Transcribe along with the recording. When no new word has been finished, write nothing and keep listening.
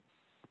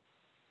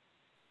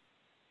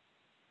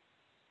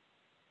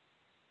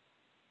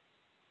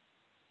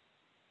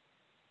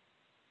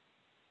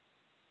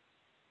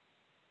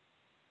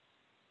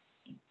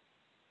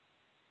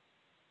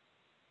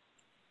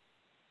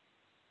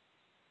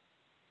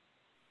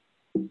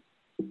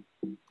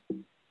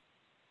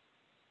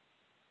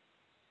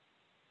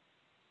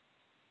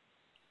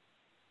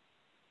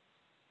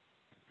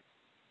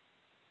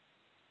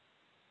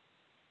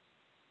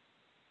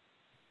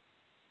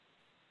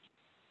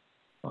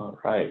All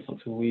right, so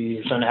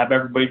we're starting to have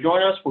everybody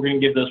join us. We're going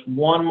to give this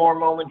one more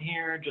moment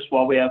here, just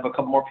while we have a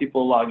couple more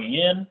people logging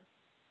in.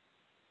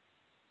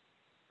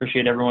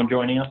 Appreciate everyone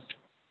joining us.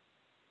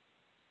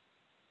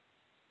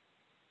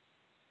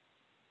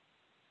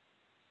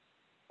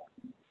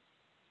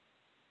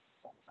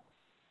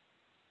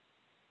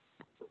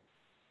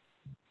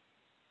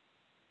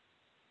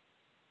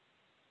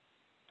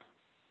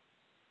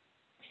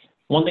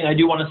 One thing I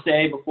do want to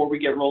say before we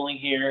get rolling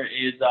here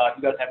is if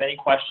you guys have any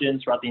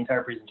questions throughout the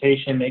entire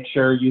presentation, make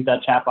sure use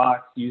that chat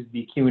box, use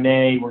the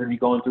Q&A. We're going to be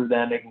going through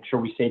them, making sure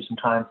we save some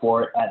time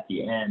for it at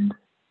the end.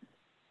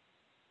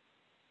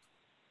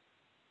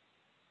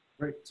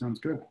 Great, sounds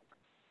good.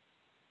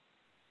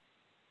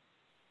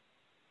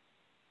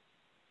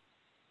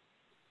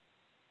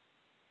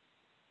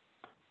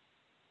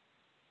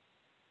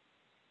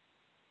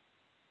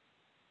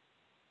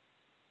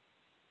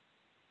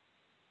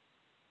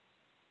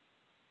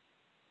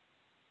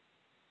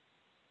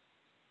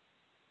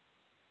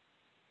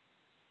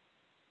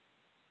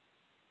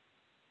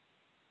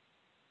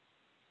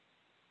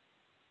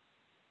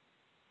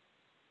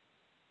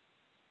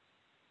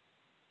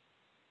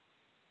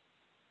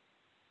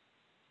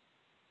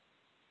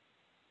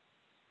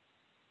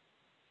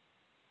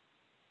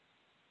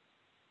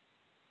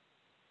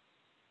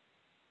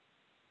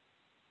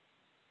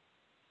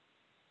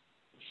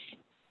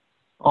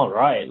 All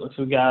right, looks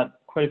like we got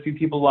quite a few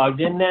people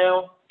logged in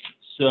now.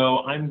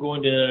 So I'm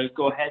going to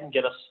go ahead and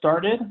get us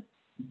started.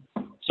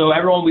 So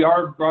everyone, we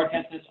are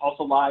broadcasting this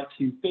also live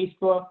to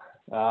Facebook.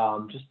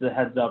 Just a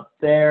heads up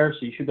there,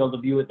 so you should be able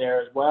to view it there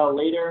as well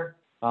later.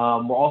 We're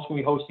also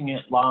going to be hosting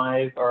it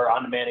live, or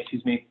on demand,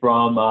 excuse me,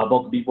 from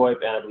both the BVoIP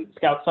and I believe the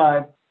Scout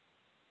side.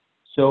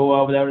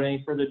 So without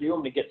any further ado,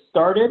 I'm going to get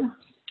started.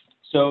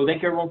 So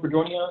thank you everyone for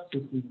joining us.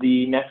 This is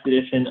the next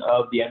edition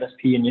of the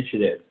MSP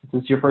Initiative. If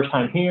this is your first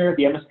time here,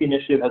 the MSP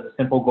Initiative has a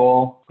simple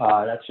goal.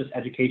 That's just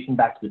education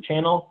back to the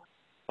channel.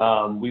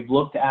 We've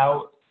looked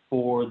out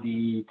for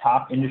the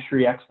top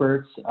industry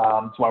experts.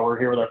 That's why we're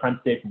here with our friends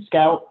today from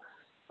Scout.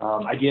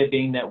 Idea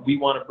being that we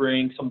want to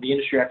bring some of the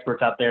industry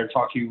experts out there to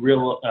talk to you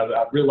real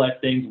life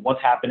things,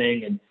 what's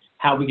happening, and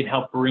how we can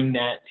help bring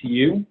that to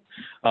you,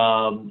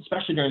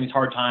 especially during these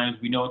hard times.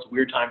 We know it's a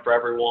weird time for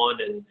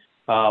everyone, and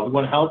we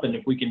want to help, and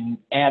if we can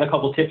add a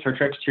couple tips or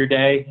tricks to your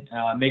day,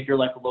 make your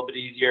life a little bit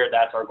easier,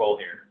 that's our goal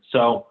here.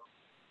 So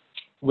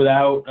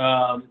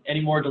without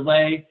any more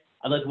delay,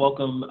 I'd like to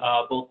welcome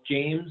both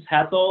James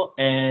Hatzel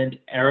and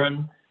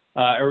Arun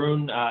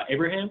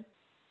Abraham.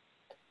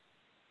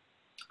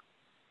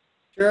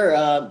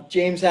 Sure,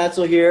 James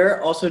Hatzel here,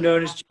 also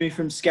known as Jimmy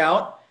from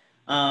Scout,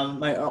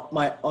 on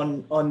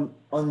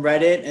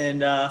Reddit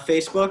and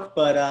Facebook,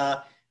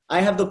 but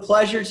I have the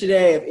pleasure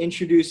today of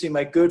introducing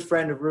my good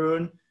friend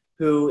Arun,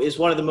 who is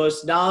one of the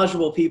most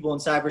knowledgeable people in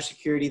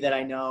cybersecurity that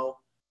I know.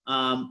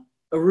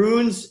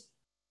 Arun's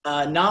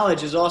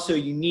knowledge is also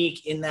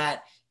unique in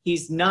that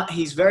he's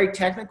very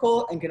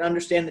technical and can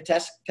understand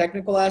the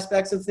technical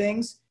aspects of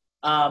things,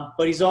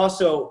 but he's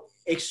also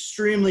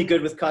extremely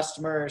good with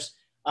customers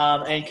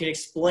and can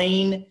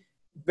explain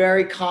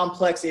very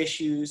complex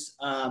issues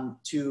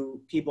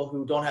to people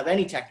who don't have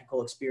any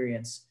technical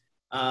experience.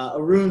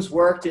 Arun's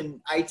worked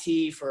in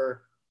IT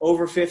for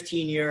over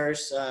 15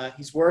 years.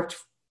 He's worked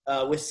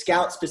with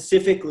Scout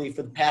specifically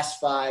for the past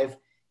 5.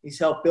 He's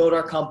helped build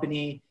our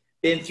company,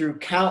 been through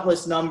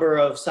countless number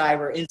of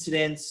cyber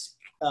incidents.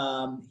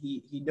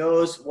 He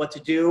knows what to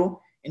do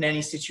in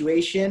any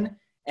situation,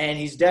 and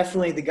he's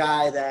definitely the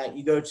guy that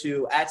you go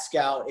to at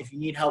Scout if you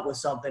need help with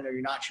something or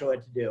you're not sure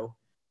what to do.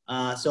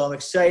 So I'm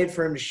excited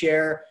for him to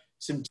share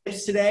some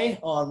tips today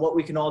on what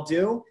we can all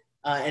do.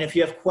 And if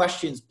you have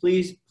questions,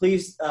 please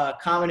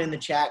comment in the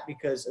chat,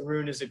 because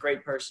Arun is a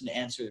great person to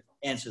answer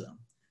them.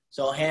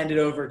 So I'll hand it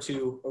over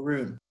to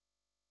Arun.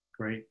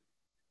 Great.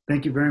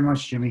 Thank you very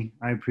much, Jimmy.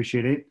 I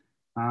appreciate it.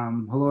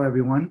 Hello,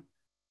 everyone.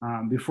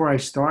 Before I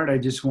start, I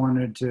just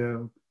wanted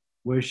to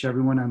wish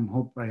everyone,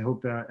 I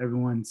hope that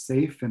everyone's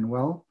safe and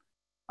well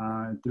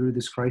through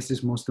this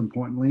crisis, most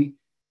importantly.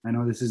 I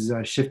know this has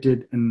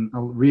shifted and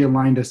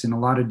realigned us in a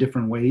lot of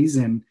different ways,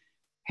 and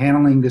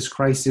handling this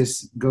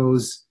crisis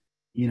goes,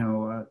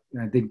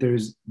 I think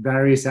there's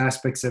various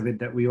aspects of it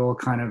that we all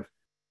kind of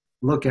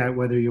look at,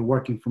 whether you're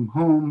working from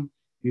home,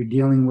 you're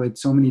dealing with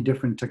so many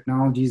different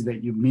technologies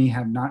that you may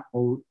have not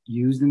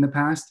used in the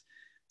past.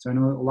 So I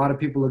know a lot of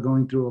people are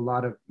going through a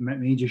lot of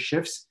major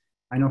shifts.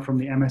 I know from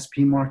the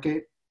MSP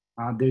market,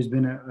 there's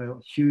been a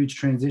huge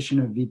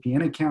transition of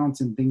VPN accounts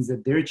and things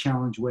that they're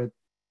challenged with.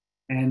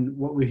 And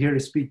what we're here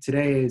to speak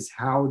today is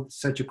how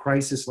such a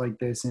crisis like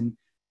this and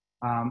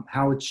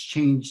how it's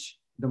changed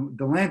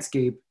the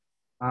landscape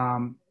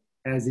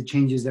as it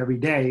changes every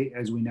day,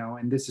 as we know,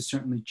 and this has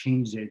certainly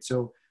changed it.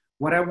 So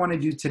what I want to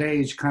do today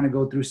is kind of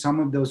go through some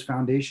of those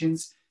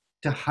foundations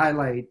to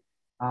highlight,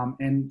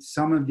 and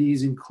some of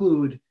these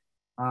include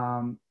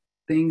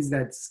things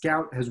that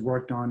Scout has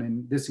worked on,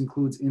 and this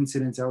includes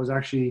incidents. I was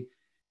actually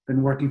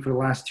been working for the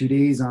last 2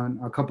 days on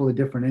a couple of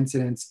different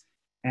incidents,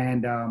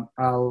 and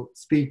I'll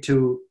speak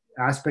to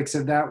aspects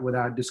of that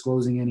without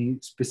disclosing any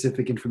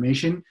specific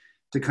information.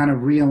 to kind of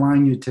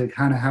realign you to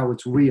kind of how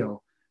it's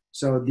real.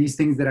 So these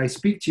things that I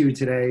speak to you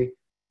today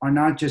are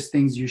not just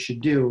things you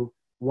should do,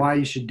 why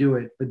you should do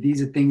it, but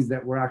these are things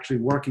that we're actually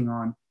working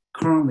on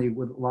currently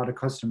with a lot of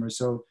customers.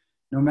 So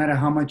no matter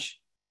how much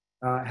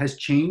has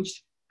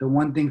changed, the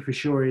one thing for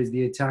sure is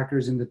the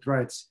attackers and the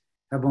threats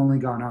have only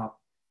gone up.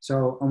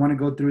 So I want to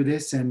go through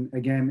this. And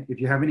again, if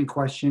you have any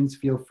questions,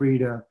 feel free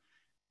to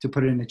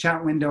put it in the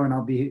chat window, and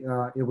I'll be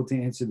able to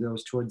answer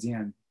those towards the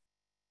end.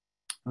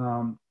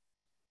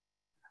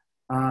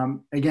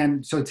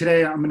 Again, so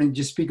today I'm going to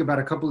just speak about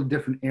a couple of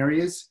different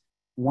areas.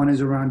 One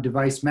is around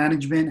device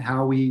management,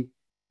 how we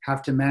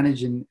have to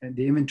manage the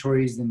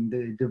inventories and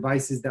the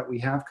devices that we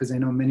have, because I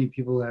know many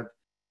people have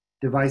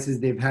devices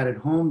they've had at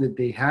home that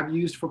they have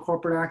used for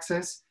corporate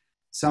access.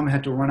 Some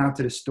had to run out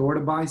to the store to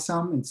buy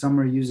some, and some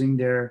are using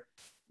their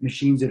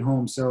machines at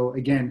home. So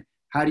again,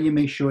 how do you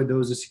make sure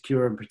those are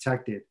secure and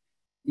protected?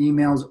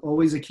 Email is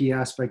always a key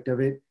aspect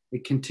of it.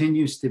 It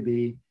continues to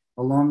be,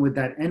 along with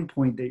that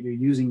endpoint that you're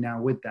using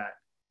now with that.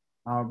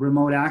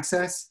 Remote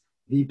access,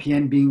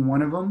 VPN being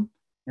one of them.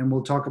 And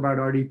we'll talk about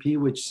RDP,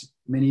 which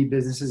many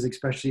businesses,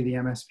 especially the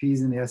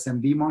MSPs in the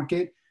SMB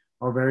market,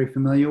 are very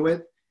familiar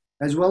with,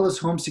 as well as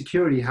home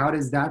security. How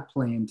does that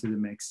play into the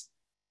mix?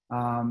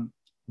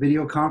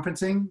 Video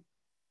conferencing.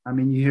 I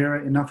mean, you hear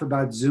enough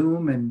about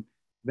Zoom and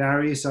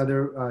various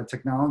other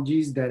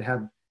technologies that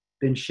have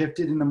been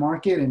shifted in the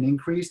market and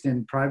increased,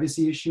 and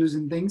privacy issues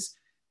and things.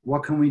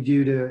 What can we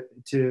do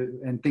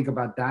and think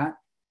about that,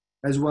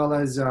 as well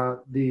as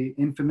the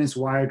infamous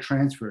wire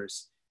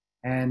transfers.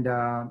 And,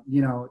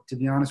 to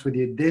be honest with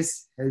you,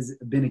 this has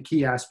been a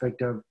key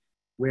aspect of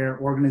where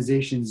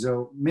organizations,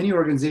 so many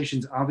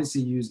organizations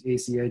obviously use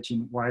ACH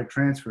and wire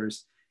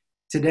transfers.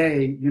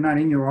 Today, you're not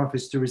in your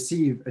office to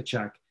receive a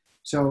check.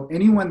 So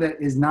anyone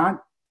that is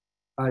not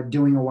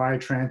doing a wire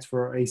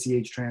transfer or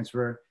ACH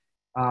transfer,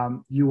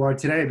 you are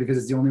today, because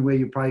it's the only way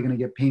you're probably going to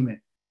get payment.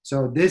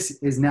 So this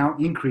is now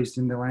increased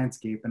in the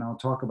landscape, and I'll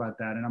talk about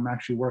that. And I'm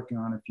actually working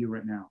on a few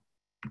right now.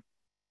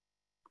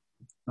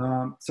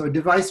 So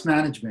device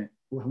management.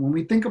 When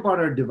we think about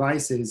our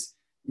devices,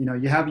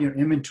 you have your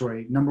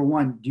inventory. Number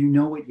one, do you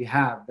know what you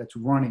have that's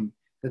running,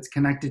 that's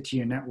connected to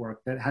your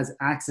network, that has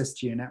access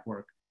to your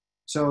network?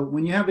 So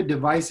when you have a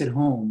device at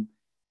home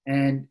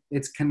and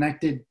it's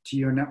connected to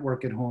your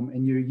network at home,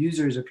 and your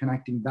users are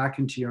connecting back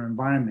into your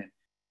environment,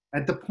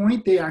 at the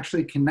point they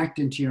actually connect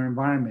into your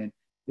environment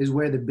is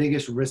where the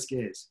biggest risk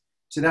is.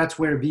 So that's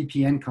where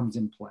VPN comes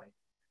in play.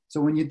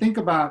 So when you think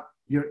about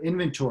your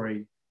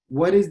inventory,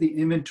 what is the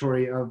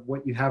inventory of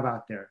what you have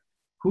out there?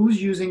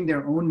 Who's using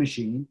their own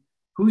machine?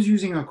 Who's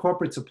using a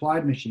corporate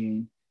supplied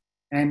machine?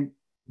 And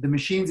the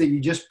machines that you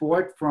just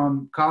bought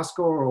from Costco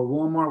or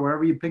Walmart,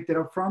 wherever you picked it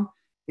up from,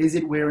 is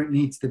it where it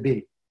needs to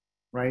be,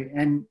 right?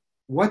 And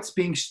what's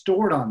being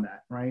stored on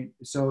that, right?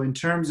 So in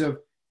terms of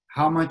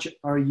how much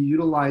are you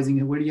utilizing,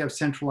 and where do you have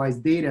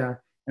centralized data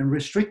and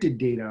restricted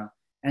data?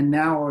 And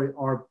now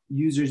are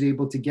users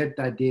able to get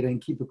that data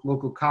and keep a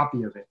local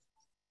copy of it?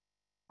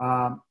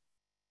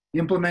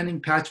 Implementing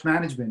patch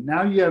management.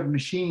 Now you have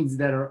machines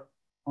that were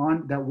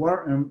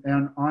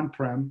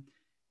on-prem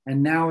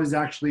and now is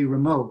actually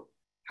remote.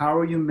 How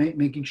are you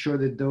making sure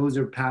that those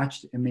are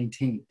patched and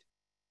maintained?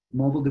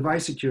 Mobile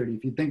device security.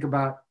 If you think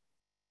about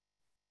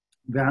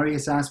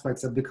various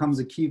aspects, that becomes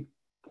a key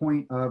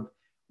point of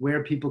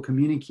where people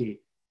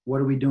communicate. What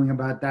are we doing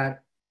about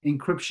that?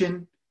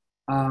 Encryption.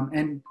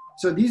 And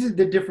so these are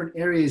the different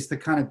areas to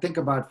kind of think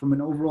about from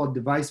an overall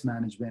device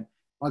management.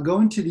 I'll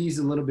go into these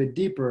a little bit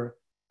deeper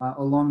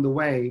along the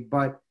way,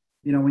 but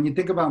when you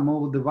think about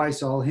mobile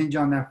device, I'll hinge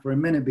on that for a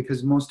minute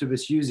because most of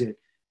us use it.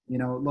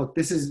 Look,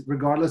 this is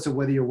regardless of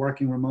whether you're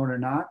working remote or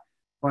not,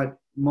 but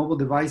mobile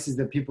devices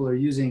that people are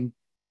using,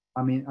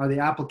 are the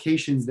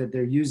applications that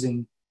they're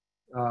using,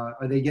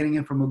 are they getting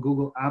it from a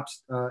Google App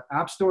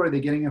Store? Or are they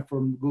getting it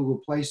from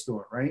Google Play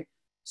Store, right?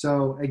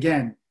 So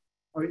again,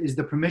 is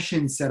the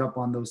permission set up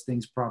on those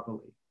things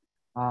properly?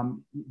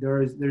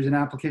 There's an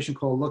application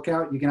called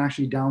Lookout. You can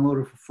actually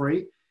download it for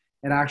free.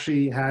 It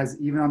actually has,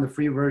 even on the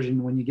free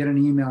version, when you get an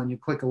email and you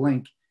click a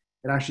link,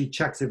 it actually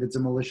checks if it's a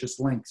malicious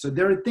link. So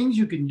there are things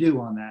you can do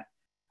on that.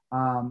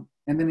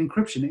 And then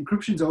encryption.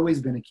 Encryption's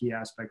always been a key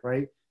aspect,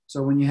 right?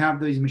 So when you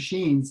have these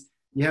machines,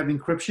 you have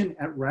encryption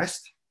at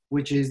rest,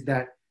 which is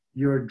that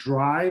your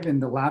drive and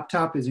the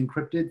laptop is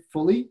encrypted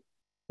fully.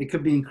 It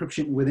could be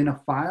encryption within a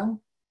file.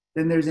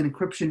 Then there's an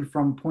encryption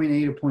from point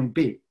A to point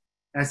B,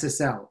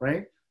 SSL,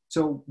 right?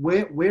 So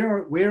where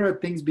are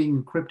things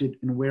being encrypted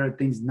and where are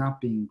things not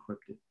being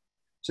encrypted?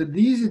 So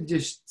these are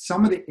just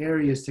some of the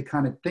areas to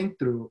kind of think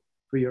through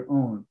for your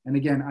own. And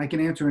again, I can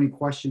answer any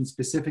questions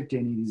specific to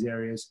any of these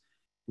areas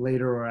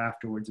later or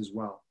afterwards as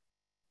well.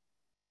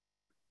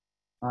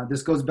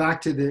 This goes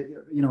back to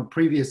the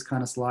previous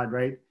kind of slide,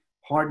 right?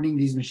 Hardening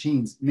these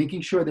machines,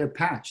 making sure they're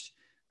patched.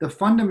 The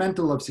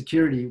fundamental of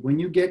security, when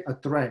you get a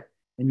threat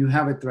and you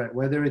have a threat,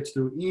 whether it's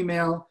through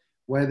email,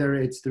 whether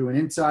it's through an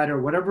insider,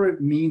 whatever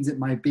it means it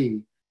might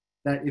be,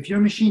 that if your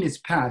machine is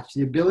patched,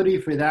 the ability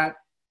for that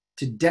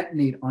to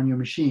detonate on your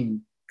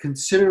machine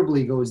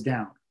considerably goes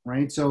down,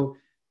 right? So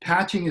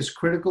patching is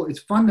critical. It's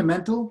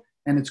fundamental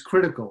and it's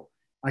critical.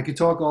 I could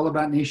talk all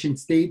about nation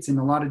states and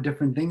a lot of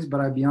different things, but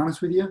I'll be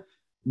honest with you,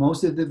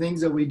 most of the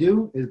things that we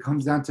do, it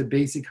comes down to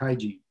basic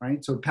hygiene,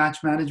 right? So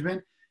patch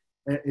management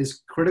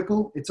is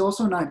critical. It's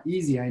also not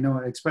easy. I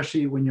know,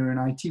 especially when you're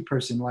an IT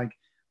person, like,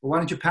 well, why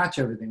don't you patch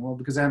everything? Well,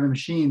 because I have a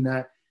machine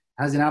that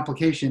has an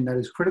application that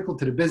is critical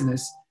to the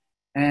business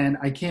and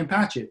I can't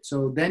patch it.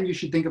 So then you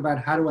should think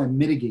about, how do I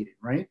mitigate it,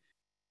 right?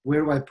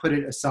 Where do I put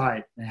it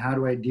aside and how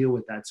do I deal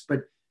with that?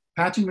 But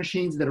patching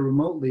machines that are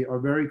remotely are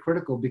very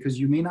critical because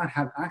you may not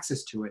have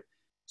access to it.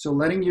 So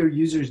letting your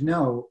users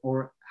know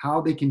or how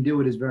they can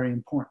do it is very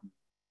important.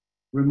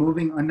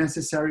 Removing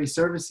unnecessary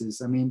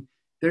services. I mean,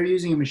 they're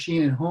using a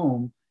machine at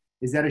home.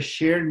 Is that a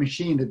shared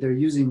machine that they're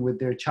using with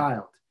their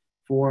child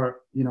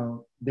for,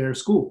 their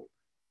school?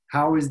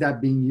 How is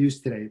that being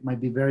used today? It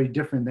might be very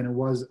different than it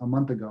was a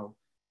month ago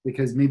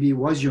because maybe it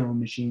was your own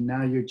machine.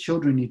 Now your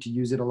children need to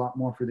use it a lot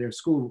more for their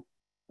school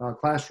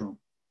classroom.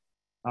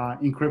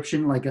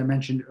 Encryption, like I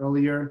mentioned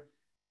earlier,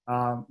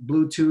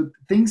 Bluetooth,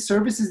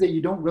 services that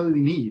you don't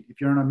really need.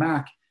 If you're on a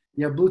Mac,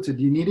 you have Bluetooth.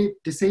 Do you need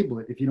it? Disable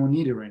it if you don't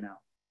need it right now.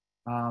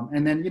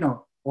 And then,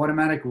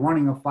 automatic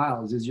running of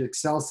files. Is your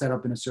Excel set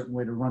up in a certain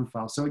way to run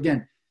files? So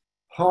again,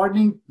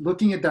 hardening,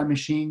 looking at that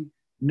machine,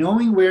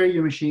 knowing where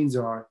your machines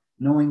are,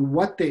 knowing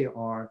what they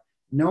are,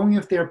 knowing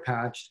if they're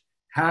patched,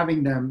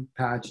 having them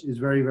patched is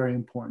very, very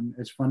important,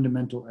 as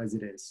fundamental as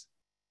it is.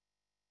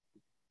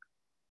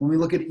 When we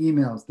look at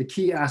emails, the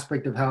key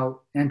aspect of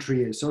how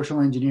entry is,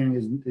 social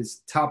engineering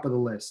is top of the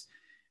list.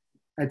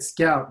 At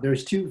Scout,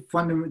 there's two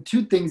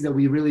things that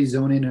we really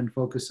zone in and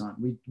focus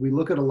on. We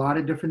look at a lot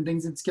of different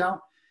things at Scout,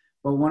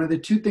 but one of the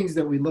two things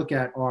that we look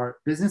at are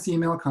business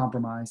email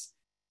compromise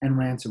and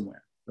ransomware.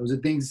 Those are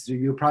things that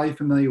you're probably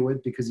familiar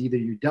with because either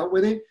you dealt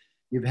with it,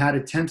 you've had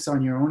attempts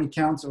on your own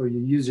accounts, or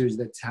your users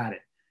that's had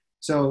it.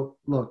 So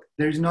look,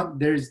 there's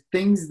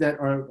things that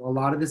are a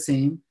lot of the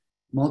same.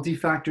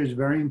 Multi-factor is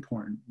very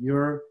important.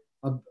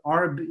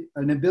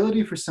 An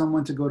ability for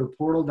someone to go to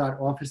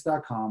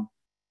portal.office.com,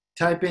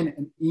 type in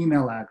an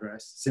email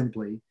address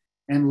simply,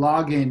 and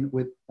log in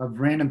with a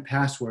random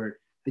password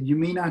that you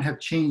may not have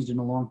changed in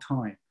a long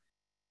time,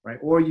 right?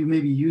 Or you may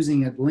be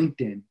using at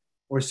LinkedIn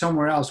or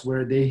somewhere else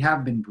where they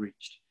have been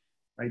breached,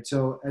 right?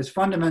 So as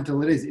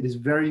fundamental it is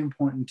very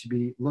important to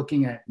be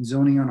looking at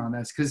zoning in on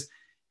this because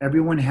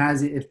everyone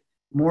has it. If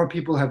more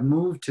people have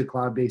moved to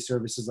cloud-based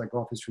services like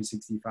Office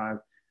 365,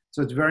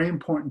 so it's very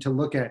important to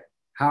look at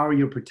how are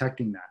you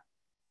protecting that.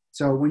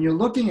 So when you're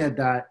looking at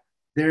that,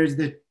 there's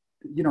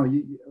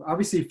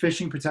obviously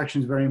phishing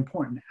protection is very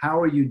important.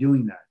 How are you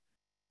doing that?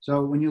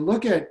 So when you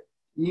look at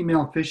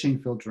email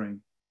phishing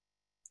filtering,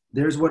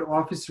 there's what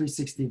Office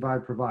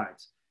 365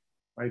 provides,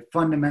 right?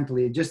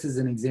 Fundamentally, just as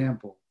an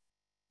example.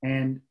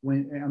 And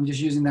when I'm just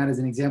using that as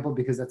an example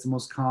because that's the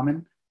most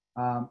common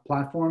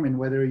platform, and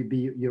whether it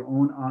be your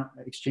own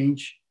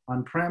Exchange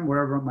on-prem,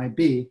 wherever it might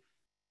be.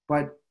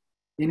 But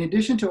in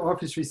addition to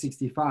Office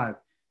 365,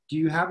 do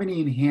you have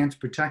any enhanced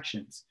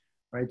protections,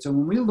 right? So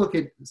when we look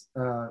at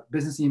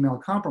business email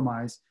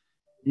compromise,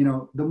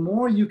 the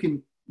more you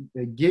can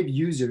give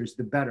users,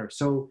 the better.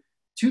 So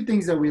two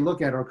things that we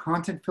look at are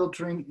content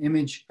filtering,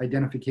 image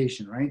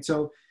identification, right?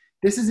 So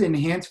this is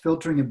enhanced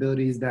filtering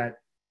abilities that,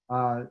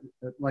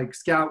 like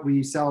Scout,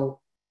 we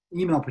sell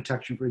email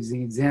protection, for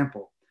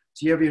example.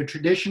 So you have your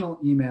traditional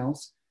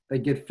emails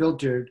that get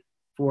filtered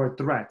for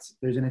threats.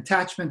 There's an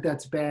attachment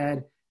that's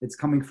bad. It's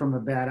coming from a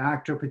bad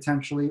actor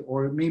potentially,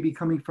 or it may be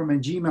coming from a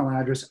Gmail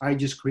address I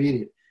just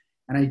created.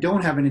 And I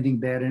don't have anything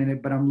bad in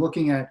it, but I'm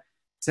looking at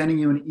sending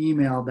you an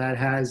email that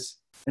has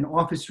an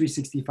Office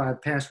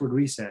 365 password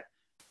reset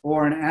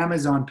or an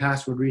Amazon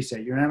password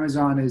reset. Your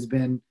Amazon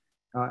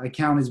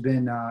account has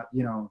been,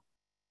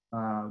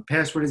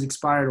 password is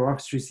expired, or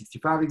Office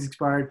 365 is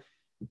expired.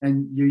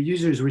 And your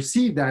users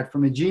receive that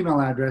from a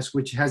Gmail address,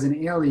 which has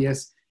an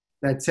alias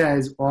that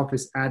says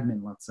Office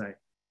admin, let's say,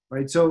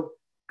 right? So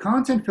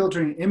content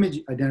filtering, image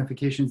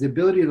identification is the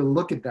ability to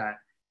look at that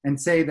and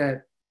say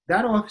that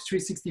Office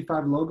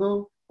 365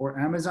 logo or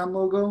Amazon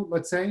logo,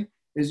 let's say,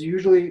 is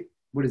usually,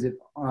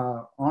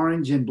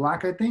 orange and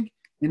black, I think.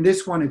 In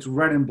this one, it's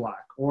red and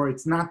black, or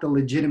it's not the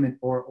legitimate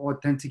or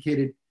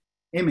authenticated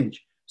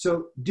image.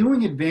 So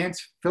doing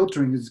advanced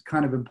filtering is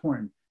kind of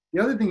important.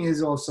 The other thing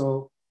is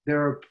also,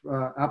 there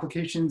are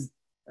applications,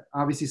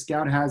 obviously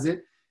Scout has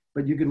it,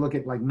 but you could look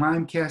at like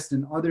Mimecast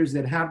and others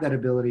that have that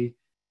ability,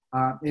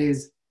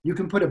 is you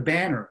can put a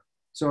banner.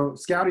 So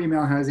Scout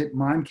email has it,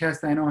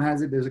 Mimecast I know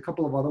has it, there's a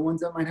couple of other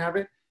ones that might have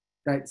it,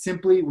 that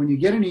simply when you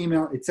get an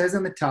email, it says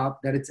on the top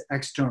that it's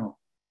external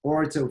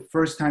or it's a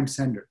first-time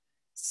sender.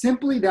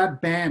 Simply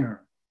that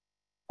banner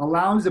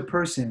allows a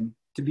person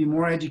to be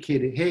more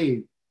educated.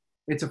 Hey,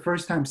 it's a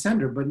first-time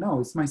sender, but no,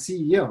 it's my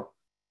CEO.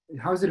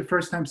 How is it a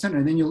first-time sender?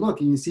 And then you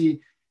look and you see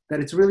that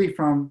it's really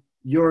from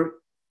your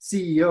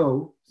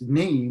CEO's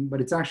name,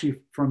 but it's actually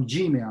from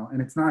Gmail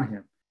and it's not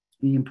him. It's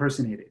being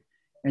impersonated.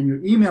 And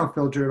your email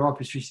filter at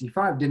Office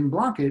 365 didn't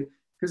block it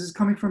because it's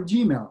coming from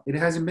Gmail. It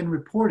hasn't been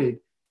reported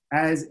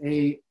as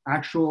a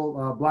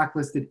actual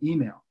blacklisted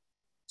email.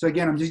 So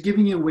again, I'm just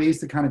giving you ways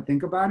to kind of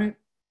think about it.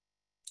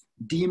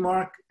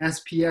 DMARC,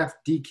 SPF,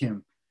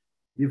 DKIM.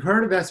 You've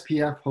heard of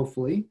SPF,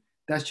 hopefully.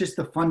 That's just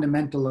the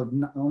fundamental of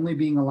not only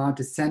being allowed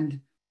to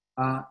send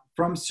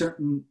from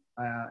certain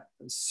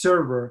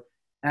server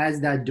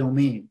as that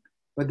domain.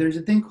 But there's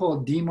a thing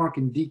called DMARC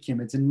and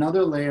DKIM. It's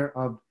another layer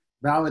of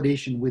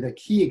validation with a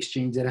key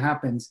exchange that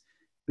happens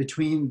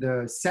between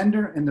the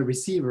sender and the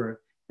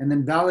receiver, and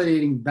then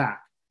validating back.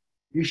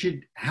 You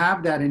should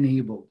have that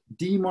enabled.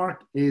 DMARC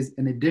is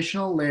an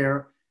additional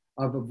layer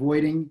of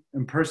avoiding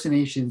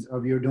impersonations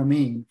of your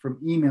domain from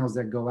emails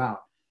that go out.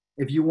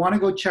 If you want to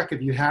go check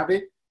if you have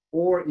it,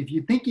 or if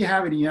you think you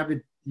have it and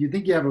you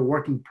think you have it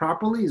working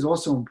properly, is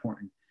also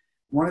important.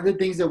 One of the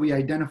things that we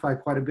identify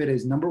quite a bit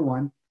is, number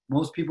one,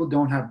 most people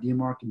don't have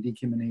DMARC and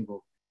DKIM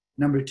enabled.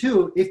 Number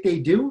two, if they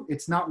do,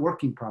 it's not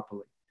working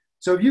properly.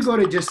 So if you go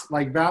to just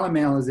like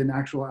ValiMail as an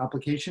actual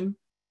application,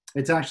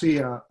 it's actually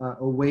a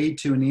way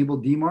to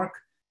enable DMARC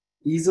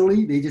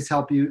easily. They just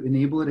help you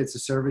enable it. It's a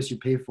service, you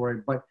pay for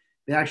it. But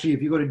they actually,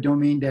 if you go to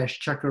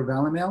domain-checker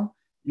ValiMail,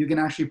 you can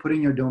actually put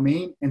in your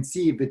domain and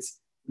see if it's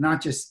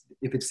not just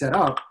if it's set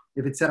up,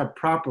 if it's set up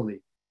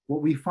properly.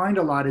 What we find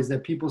a lot is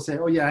that people say,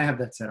 oh yeah, I have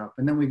that set up.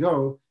 And then we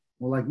go,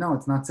 we're like, no,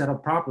 it's not set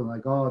up properly.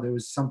 Like, oh, there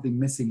was something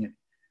missing in it.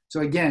 So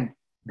again,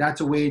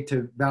 that's a way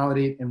to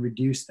validate and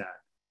reduce that.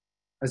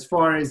 As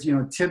far as,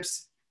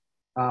 tips,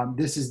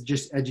 this is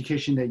just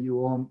education that you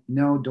all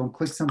know. Don't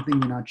click something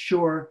you're not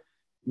sure.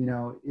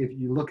 If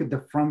you look at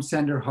the from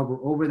sender, hover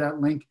over that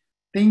link,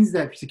 things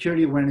that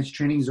security awareness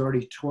training has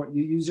already taught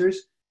you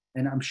users,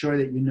 and I'm sure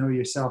that you know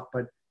yourself.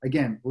 But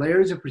again,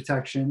 layers of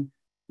protection,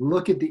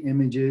 look at the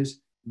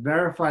images,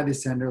 verify the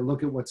sender,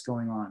 look at what's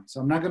going on. So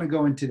I'm not going to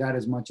go into that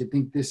as much. I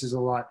think this is a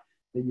lot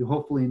that you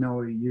hopefully know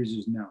or your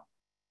users know.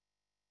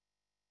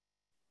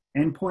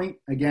 Endpoint,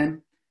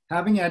 again,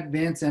 having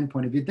advanced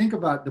endpoint. If you think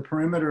about the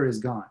perimeter is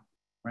gone,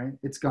 right?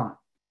 It's gone.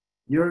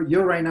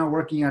 You're right now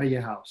working out of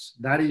your house.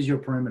 That is your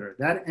perimeter.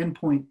 That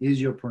endpoint is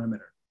your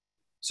perimeter.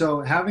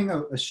 So having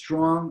a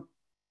strong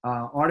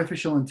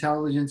artificial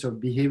intelligence or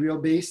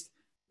behavioral based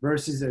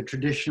versus a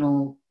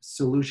traditional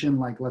solution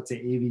like, let's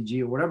say,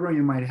 AVG or whatever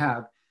you might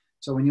have.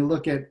 So when you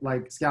look at,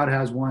 like, Scout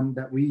has one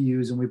that we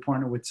use and we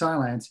partner with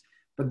Cylance,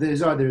 but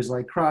there's others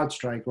like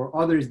CrowdStrike or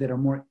others that are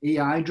more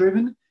AI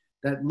driven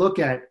that look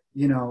at,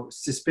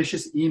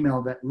 suspicious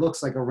email that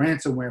looks like a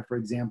ransomware, for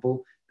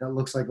example, that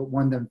looks like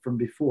one from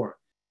before.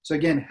 So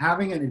again,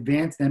 having an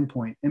advanced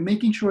endpoint and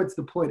making sure it's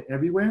deployed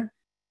everywhere,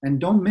 and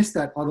don't miss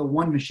that other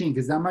one machine,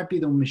 because that might be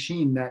the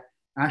machine that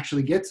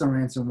actually gets a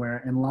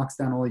ransomware and locks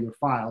down all your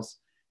files.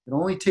 It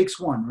only takes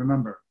one,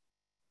 remember.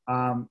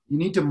 You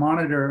need to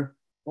monitor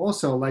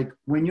also, like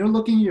when you're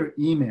looking at your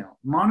email,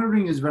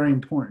 monitoring is very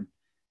important.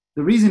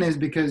 The reason is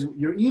because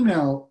your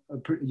email,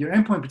 your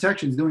endpoint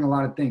protection is doing a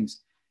lot of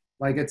things.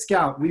 Like at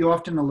Scout, we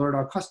often alert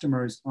our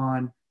customers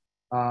on,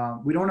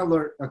 we don't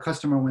alert a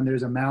customer when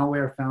there's a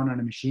malware found on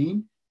a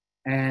machine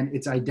and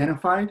it's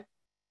identified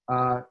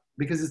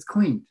because it's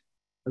cleaned.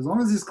 As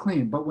long as it's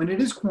clean. But when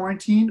it is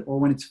quarantined or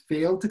when it's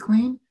failed to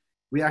clean,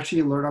 we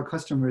actually alert our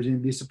customers, and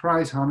you'd be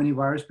surprised how many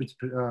virus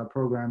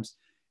programs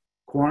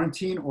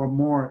quarantine or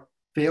more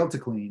fail to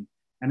clean.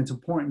 And it's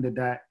important that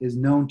that is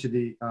known to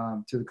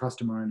the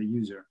customer and the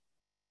user.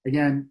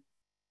 Again,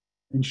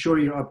 ensure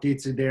your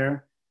updates are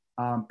there.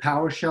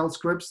 PowerShell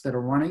scripts that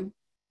are running.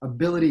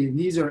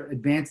 These are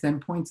advanced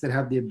endpoints that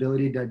have the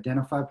ability to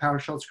identify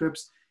PowerShell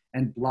scripts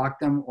and block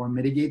them or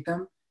mitigate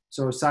them.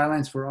 So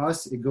Cylance for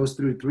us, it goes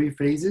through 3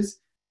 phases.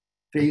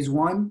 Phase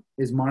 1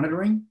 is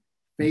monitoring.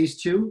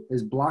 Phase 2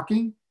 is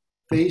blocking.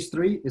 Phase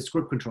 3 is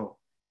script control.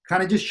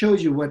 Kind of just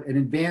shows you what an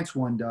advanced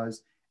one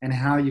does and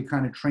how you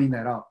kind of train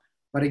that up.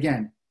 But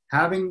again,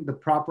 having the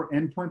proper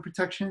endpoint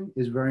protection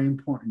is very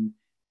important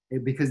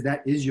because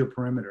that is your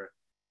perimeter.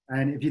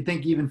 And if you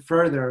think even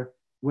further,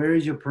 where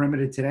is your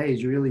perimeter today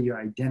is really your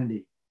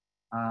identity.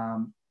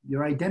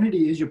 Your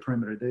identity is your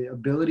perimeter. The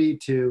ability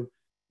to,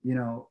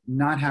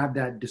 not have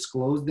that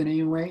disclosed in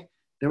any way.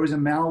 There was a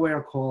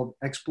malware called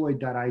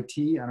exploit.it.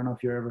 I don't know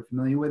if you're ever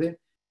familiar with it.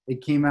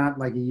 It came out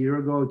like a year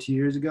ago, 2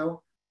 years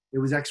ago. It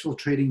was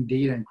exfiltrating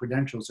data and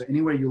credentials. So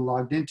anywhere you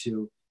logged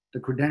into, the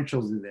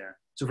credentials are there.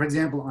 So for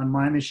example, on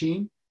my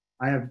machine,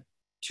 I have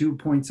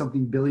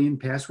 2-point-something billion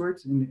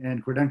passwords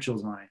and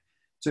credentials on it.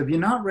 So if you're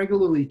not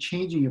regularly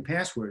changing your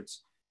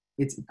passwords,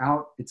 it's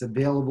out, it's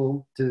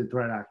available to the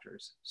threat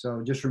actors.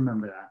 So just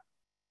remember that.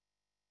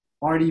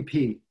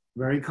 RDP,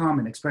 very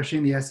common, especially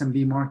in the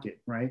SMB market,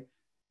 right?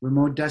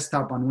 Remote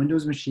desktop on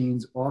Windows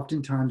machines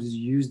oftentimes is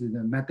used as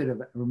a method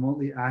of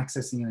remotely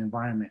accessing an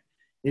environment.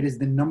 It is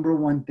the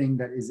 #1 thing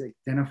that is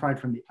identified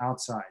from the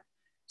outside.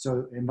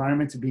 So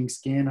environments are being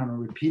scanned on a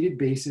repeated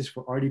basis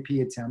for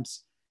RDP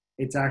attempts.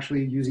 It's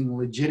actually using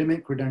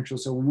legitimate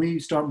credentials. So when we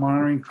start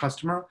monitoring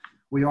customer,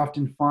 we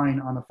often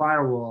find on the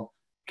firewall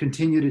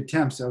continued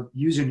attempts of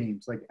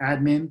usernames like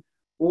admin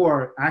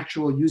or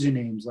actual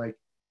usernames like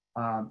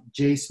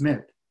J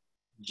Smith,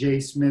 J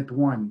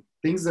Smith1,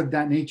 things of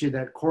that nature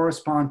that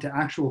correspond to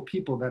actual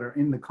people that are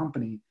in the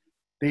company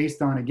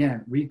based on,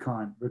 again,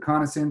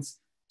 reconnaissance,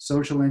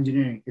 social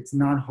engineering, it's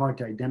not hard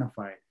to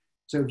identify it.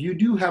 So if you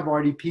do have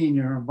RDP in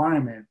your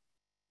environment,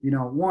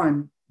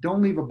 one,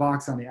 don't leave a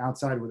box on the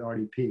outside with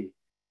RDP.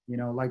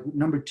 Like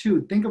number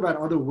two, think about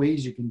other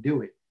ways you can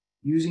do it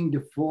using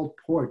default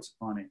ports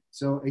on it.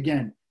 So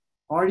again,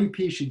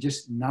 RDP should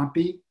just not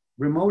be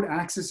remote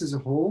access as a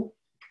whole.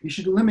 You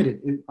should limit it.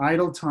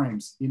 Idle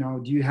times,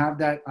 do you have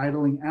that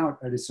idling out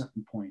at a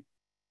certain point?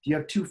 Do you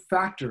have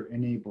two-factor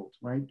enabled,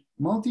 right?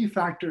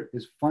 Multi-factor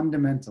is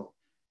fundamental.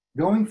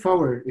 Going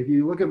forward, if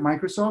you look at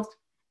Microsoft's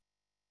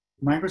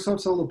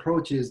whole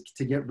approach is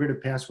to get rid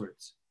of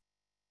passwords.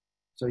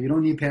 So you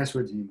don't need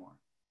passwords anymore.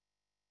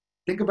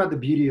 Think about the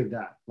beauty of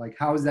that. Like,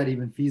 how is that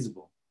even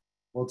feasible?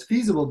 Well, it's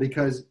feasible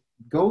because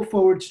go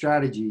forward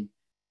strategy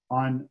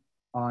on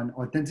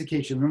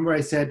authentication. Remember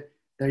I said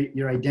that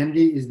your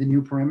identity is the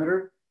new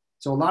perimeter?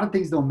 So a lot of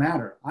things don't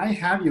matter. I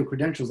have your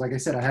credentials. Like I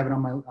said, I have it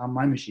on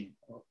my machine,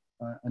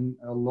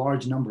 a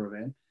large number of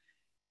it.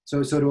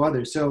 So do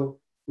others. So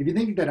if you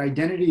think that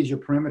identity is your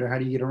perimeter, how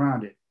do you get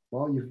around it?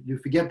 Well, you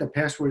forget the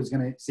password is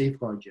going to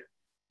safeguard you.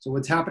 So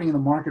what's happening in the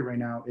market right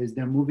now is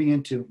they're moving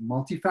into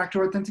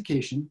multi-factor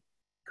authentication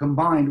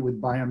combined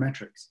with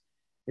biometrics.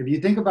 If you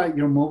think about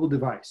your mobile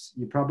device,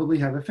 you probably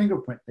have a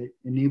fingerprint that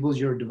enables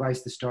your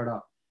device to start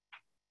up.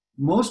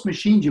 Most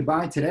machines you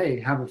buy today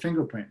have a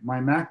fingerprint. My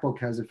MacBook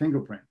has a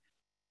fingerprint.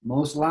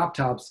 Most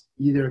laptops,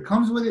 either it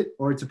comes with it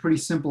or it's a pretty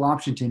simple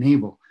option to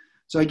enable.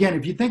 So again,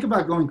 if you think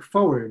about going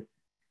forward,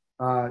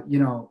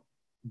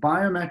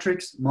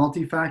 biometrics,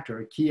 multi-factor,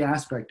 a key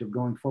aspect of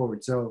going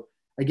forward. So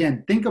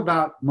again, think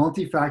about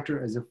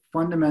multi-factor as a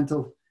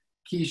fundamental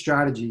key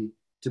strategy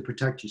to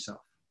protect yourself.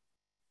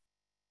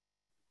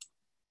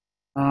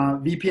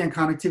 VPN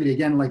connectivity,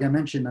 again, like I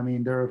mentioned,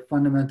 there are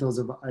fundamentals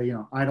of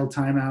idle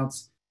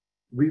timeouts,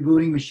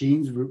 rebooting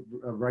machines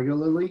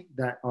regularly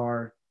that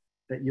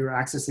you're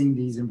accessing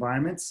these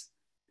environments,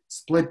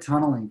 split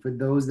tunneling. For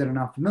those that are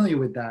not familiar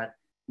with that,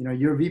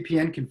 your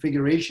VPN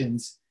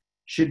configurations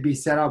should be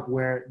set up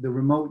where the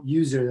remote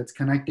user that's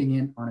connecting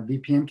in on a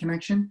VPN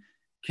connection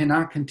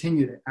cannot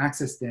continue to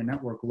access their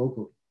network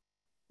locally,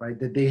 right?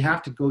 That they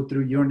have to go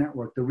through your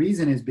network. The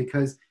reason is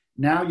because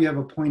now you have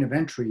a point of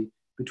entry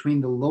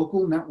between the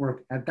local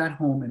network at that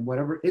home and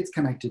whatever it's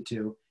connected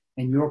to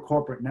and your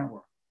corporate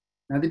network.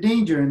 Now the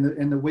danger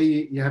and the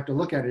way you have to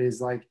look at it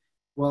is like,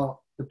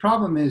 well, the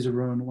problem is,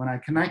 Arun, when I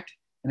connect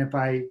and if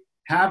I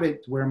have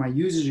it where my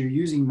users are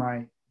using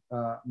my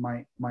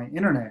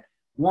internet,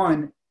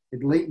 one,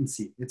 it's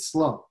latency, it's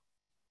slow.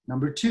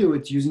 Number two,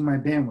 it's using my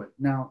bandwidth.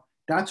 Now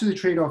that's the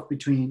trade-off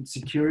between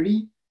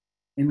security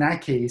in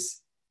that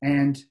case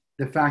and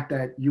the fact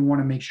that you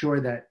want to make sure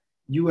that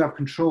you have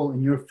control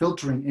and you're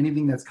filtering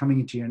anything that's coming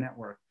into your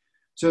network.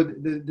 So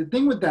the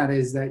thing with that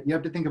is that you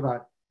have to think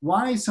about,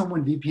 why is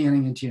someone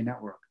VPNing into your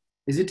network?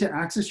 Is it to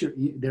access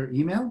their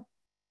email?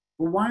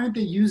 Well, why aren't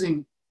they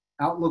using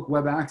Outlook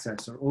Web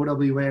Access or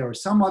OWA or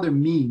some other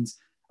means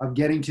of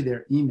getting to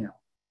their email,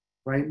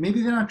 right?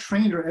 Maybe they're not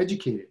trained or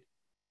educated.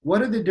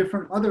 What are the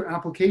different other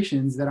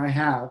applications that I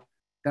have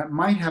that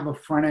might have a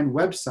front-end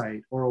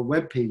website or a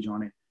web page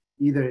on it?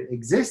 Either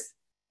exists,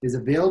 is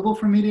available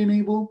for me to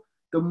enable.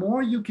 The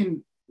more you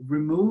can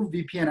remove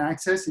VPN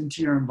access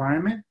into your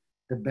environment,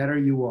 the better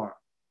you are.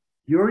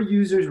 Your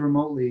users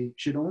remotely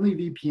should only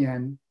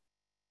VPN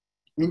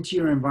into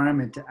your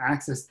environment to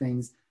access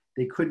things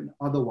they couldn't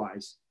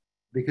otherwise,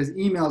 because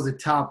email is a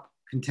top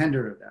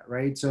contender of that,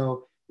 right?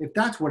 So if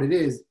that's what it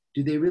is,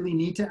 do they really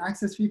need to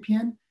access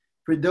VPN?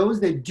 For those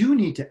that do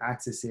need to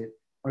access it,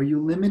 are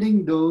you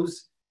limiting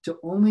those to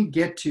only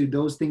get to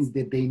those things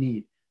that they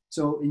need?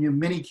 So in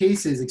many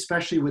cases,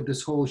 especially with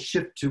this whole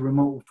shift to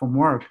remote from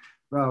work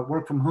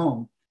from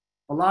home,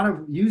 a lot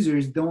of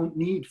users don't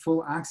need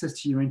full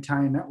access to your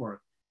entire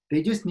network.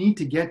 They just need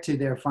to get to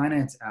their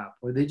finance app,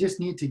 or they just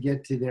need to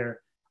get to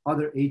their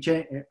other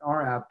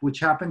HR app, which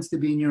happens to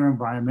be in your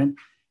environment.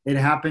 It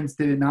happens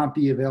to not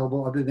be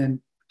available other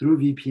than through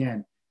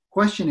VPN.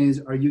 Question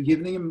is, are you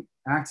giving them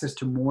access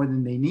to more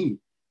than they need?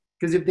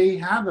 Because if they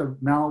have a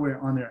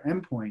malware on their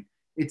endpoint,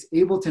 it's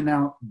able to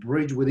now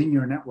bridge within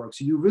your network.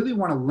 So you really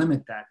want to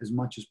limit that as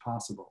much as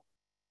possible.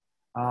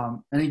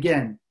 And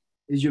again,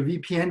 is your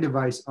VPN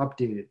device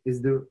updated?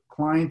 Is the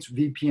client's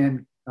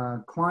VPN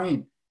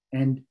client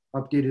and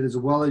updated, as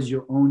well as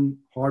your own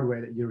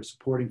hardware that you're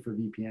supporting for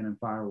VPN and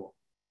firewall?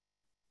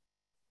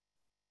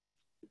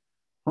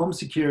 Home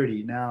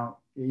security. Now,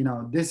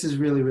 this is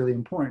really, really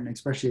important,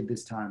 especially at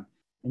this time.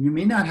 And you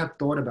may not have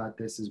thought about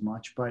this as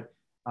much, but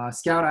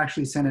Scout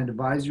actually sent an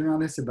advisory on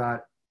this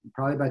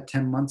probably about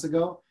 10 months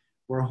ago,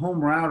 where home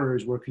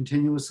routers were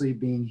continuously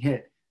being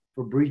hit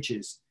for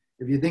breaches.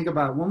 If you think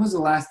about, when was the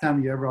last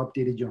time you ever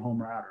updated your home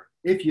router?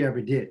 If you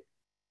ever did.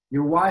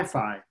 Your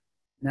Wi-Fi.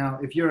 Now,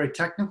 if you're a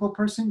technical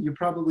person, you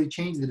probably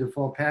change the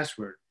default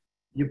password.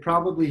 You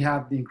probably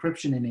have the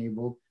encryption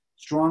enabled,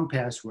 strong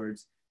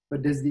passwords,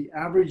 but does the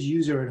average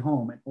user at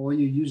home, and all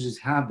your users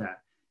have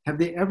that, have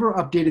they ever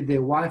updated their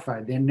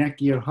Wi-Fi, their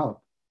Netgear hub,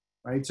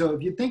 right? So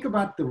if you think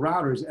about the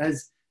routers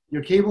as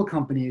your cable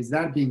company, is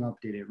that being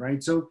updated,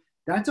 right? So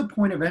that's a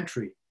point of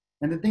entry.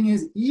 And the thing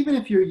is, even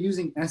if you're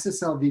using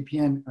SSL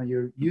VPN, or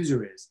your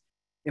user is,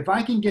 if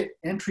I can get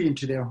entry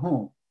into their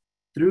home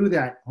through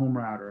that home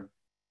router,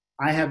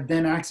 I have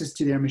then access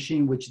to their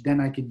machine, which then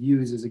I could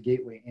use as a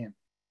gateway in.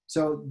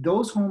 So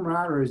those home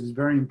routers is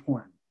very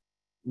important.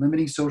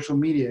 Limiting social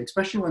media,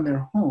 especially when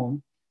they're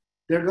home,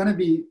 they're going to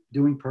be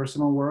doing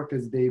personal work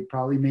as they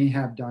probably may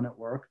have done at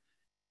work.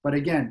 But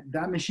again,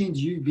 that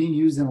machine's being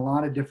used in a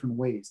lot of different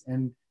ways.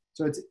 And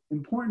so it's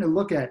important to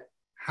look at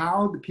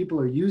how the people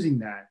are using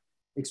that,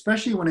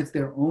 especially when it's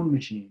their own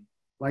machine.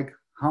 Like,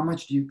 how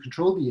much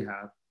control do you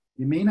have?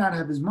 You may not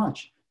have as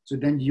much. So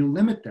then you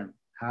limit them.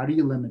 How do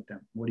you limit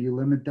them? What do you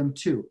limit them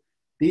to?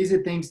 These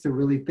are things to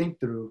really think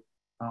through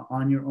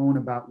on your own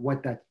about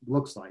what that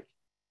looks like.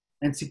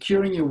 And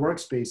securing your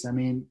workspace. I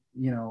mean,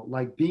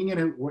 like being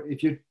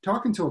if you're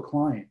talking to a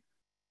client,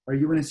 are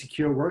you in a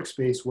secure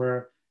workspace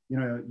where,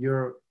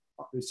 you're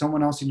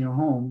someone else in your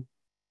home,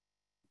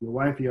 your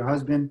wife or your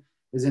husband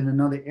is in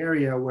another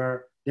area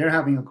where they're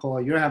having a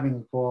call, you're having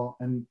a call,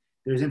 and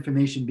there's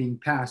information being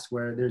passed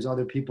where there's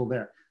other people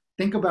there.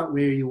 Think about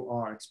where you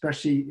are,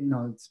 especially,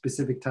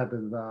 specific type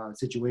of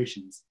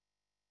situations.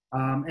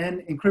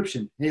 And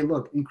encryption. Hey,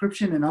 look,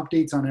 encryption and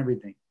updates on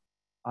everything,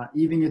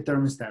 even your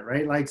thermostat,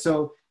 right? Like,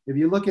 so if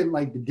you look at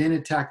like the DIN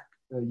attack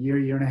a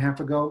year and a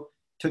half ago,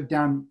 took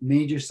down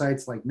major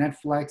sites like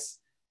Netflix,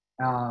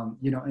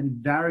 and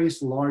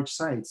various large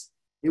sites.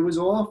 It was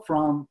all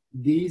from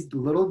these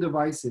little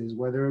devices,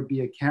 whether it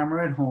be a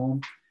camera at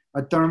home,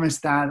 a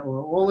thermostat,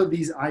 or all of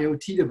these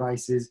IoT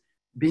devices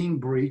being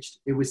breached.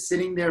 It was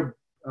sitting there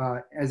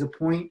as a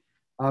point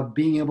of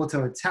being able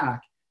to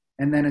attack.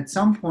 And then at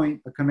some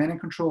point, a command and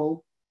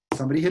control,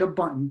 somebody hit a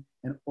button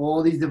and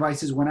all these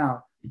devices went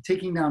out,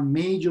 taking down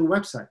major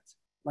websites.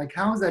 Like,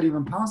 how is that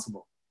even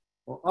possible?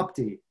 Well,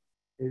 update.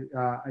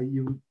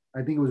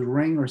 I think it was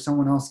Ring or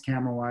someone else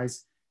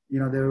camera-wise.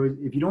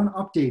 If you don't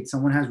update,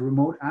 someone has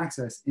remote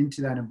access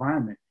into that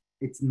environment.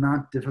 It's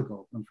not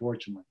difficult,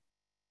 unfortunately.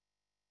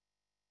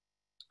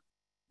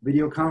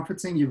 Video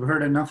conferencing, you've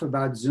heard enough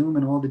about Zoom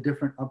and all the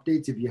different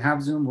updates. If you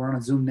have Zoom, we're on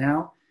a Zoom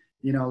now.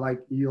 Like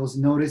you'll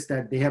notice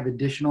that they have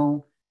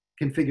additional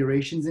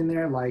configurations in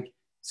there, like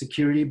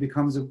security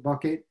becomes a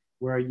bucket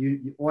where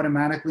you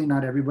automatically,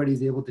 not everybody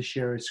is able to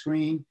share a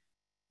screen.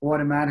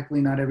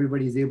 Automatically, not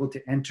everybody is able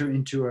to enter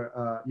into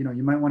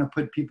you might want to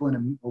put people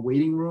in a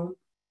waiting room.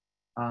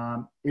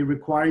 It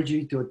requires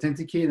you to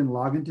authenticate and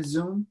log into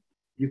Zoom.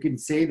 You can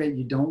say that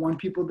you don't want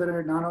people that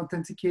are not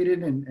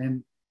authenticated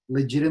and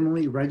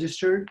legitimately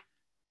registered,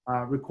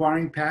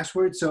 requiring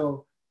passwords.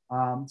 So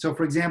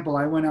for example,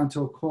 I went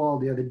onto a call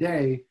the other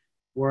day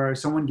where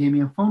someone gave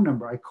me a phone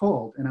number. I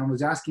called and I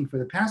was asking for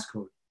the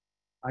passcode.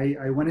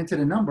 I went into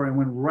the number and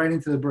went right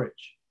into the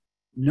bridge.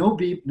 No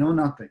beep, no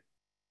nothing.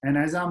 And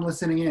as I'm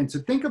listening in, so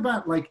think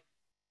about like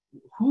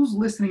who's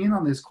listening in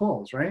on these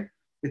calls, right?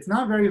 It's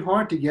not very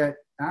hard to get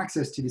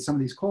access to some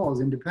of these calls,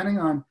 and depending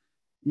on,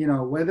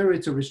 whether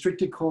it's a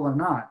restricted call or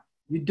not,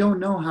 you don't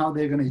know how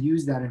they're going to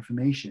use that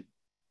information.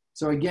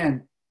 So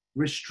again,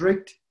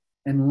 restrict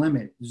and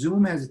limit.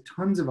 Zoom has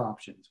tons of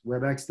options.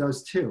 WebEx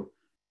does too.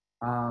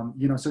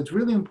 So it's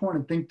really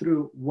important to think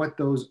through what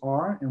those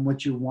are and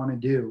what you want to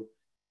do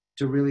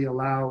to really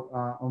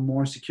allow a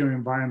more secure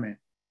environment,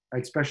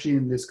 especially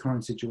in this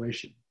current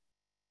situation.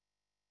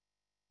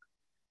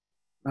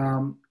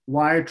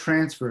 Wire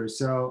transfers.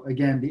 So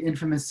again, the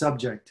infamous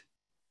subject.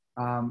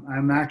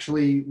 I'm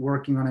actually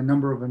working on a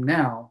number of them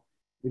now.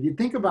 If you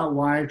think about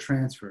wire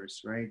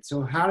transfers, right?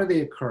 So how do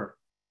they occur?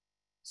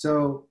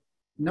 So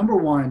number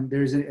one,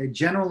 there's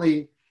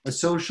generally a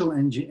social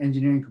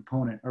engineering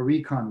component, a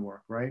recon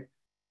work, right?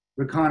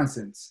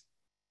 Reconnaissance.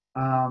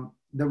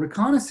 The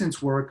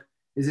reconnaissance work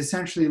is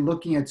essentially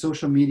looking at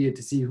social media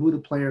to see who the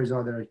players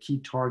are that are key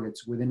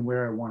targets within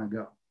where I want to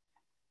go.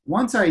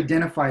 Once I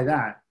identify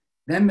that,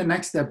 then the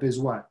next step is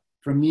what?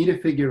 For me to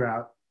figure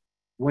out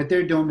what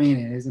their domain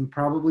is and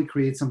probably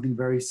create something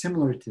very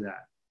similar to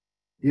that.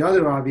 The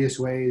other obvious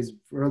way is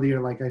earlier,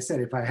 like I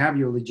said, if I have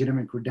your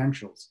legitimate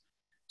credentials.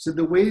 So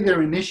the way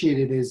they're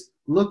initiated is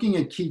looking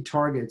at key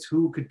targets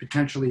who could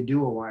potentially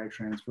do a wire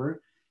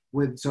transfer.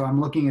 So I'm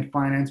looking at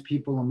finance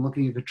people, I'm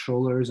looking at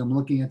controllers, I'm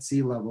looking at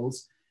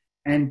C-levels,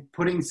 and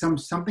putting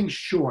something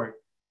short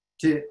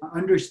to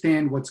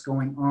understand what's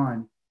going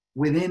on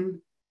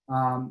within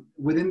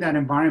that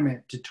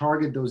environment to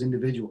target those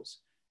individuals.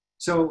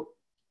 So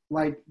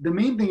like the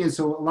main thing is,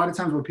 so a lot of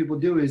times what people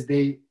do is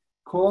they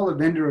call a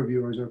vendor of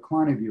yours or a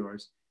client of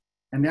yours,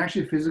 and they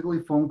actually physically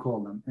phone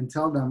call them and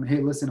tell them, hey,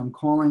 listen, I'm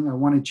calling, I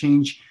want to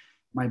change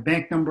my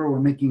bank number, we're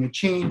making a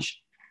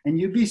change. And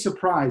you'd be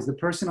surprised, the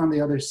person on the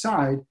other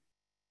side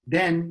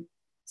then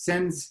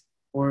sends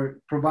or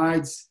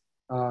provides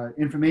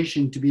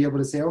information to be able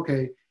to say,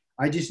 okay,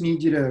 I just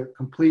need you to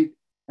complete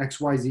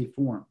XYZ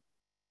form.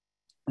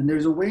 And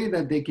there's a way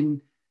that they can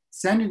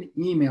send an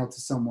email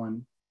to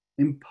someone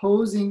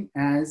imposing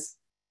as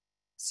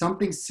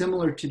something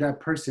similar to that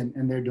person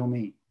and their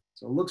domain.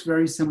 So it looks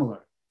very similar.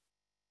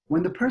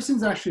 When the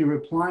person's actually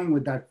replying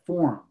with that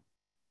form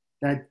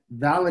that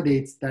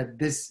validates that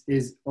this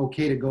is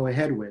okay to go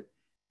ahead with,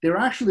 they're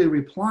actually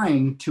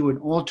replying to an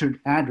altered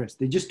address.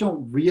 They just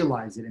don't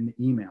realize it in the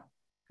email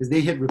because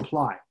they hit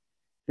reply.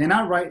 They're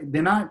not right.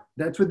 They're not,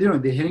 that's what they're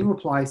doing. They're hitting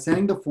reply,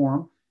 sending the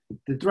form.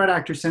 The threat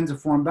actor sends a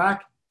form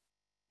back.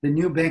 The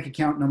new bank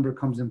account number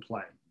comes in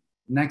play.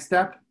 Next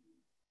step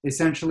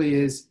essentially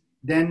is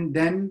then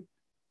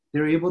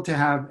they're able to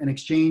have an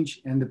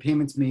exchange and the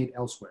payments made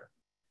elsewhere.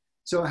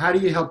 So how do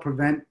you help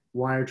prevent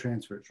wire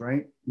transfers,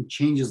 right? And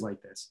changes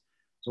like this.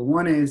 So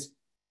one is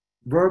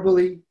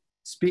verbally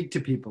speak to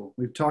people.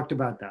 We've talked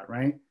about that,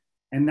 right?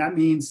 And that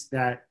means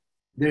that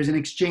there's an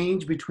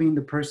exchange between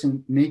the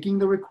person making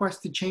the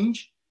request to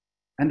change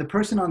and the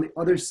person on the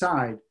other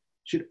side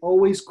should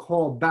always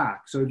call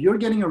back. So if you're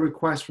getting a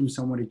request from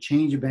someone to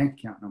change a bank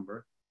account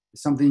number,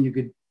 it's something you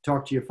could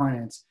talk to your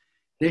finance.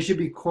 They should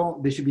be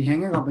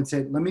hanging up and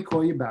say, let me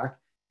call you back,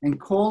 and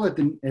call at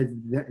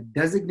the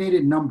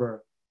designated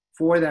number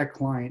for that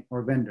client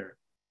or vendor.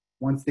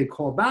 Once they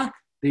call back,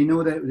 they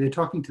know that they're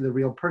talking to the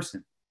real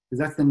person because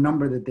that's the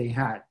number that they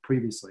had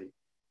previously.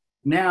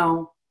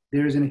 Now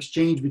there's an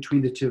exchange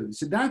between the two.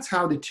 So that's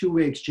how the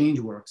two-way exchange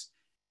works.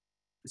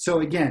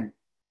 So again,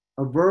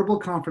 a verbal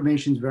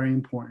confirmation is very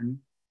important.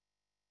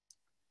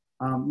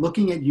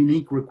 Looking at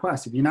unique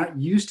requests. If you're not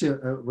used to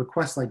a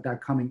request like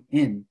that coming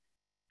in,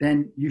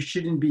 then you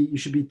should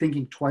be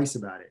thinking twice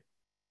about it.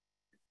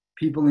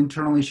 People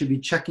internally should be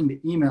checking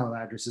the email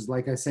addresses.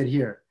 Like I said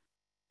here,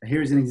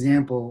 here's an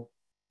example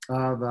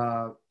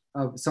of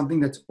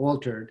something that's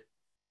altered.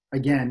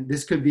 Again,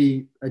 this could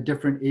be a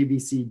different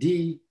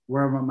ABCD,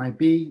 wherever it might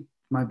be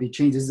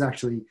changed. This is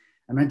actually,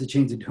 I meant to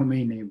change the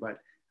domain name, but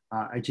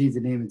I changed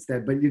the name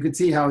instead. But you could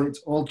see how it's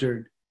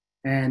altered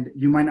and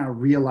you might not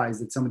realize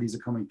that some of these are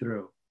coming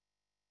through.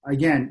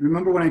 Again,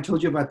 remember when I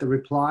told you about the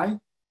reply?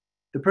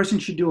 The person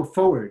should do a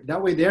forward.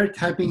 That way they're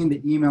typing in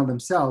the email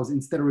themselves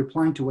instead of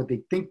replying to what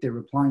they think they're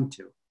replying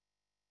to,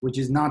 which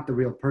is not the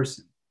real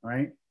person,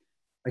 right?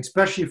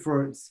 Especially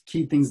for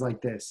key things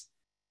like this.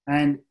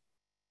 And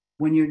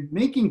when you're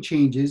making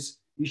changes,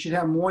 you should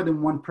have more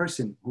than one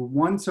person.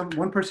 One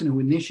person who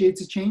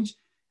initiates a change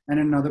and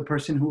another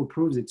person who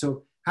approves it.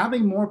 So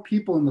having more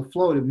people in the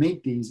flow to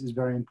make these is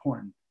very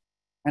important.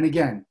 And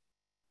again,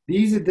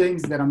 these are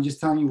things that I'm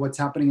just telling you what's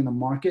happening in the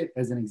market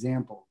as an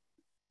example.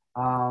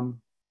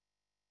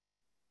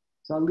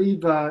 So I'll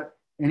leave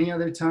any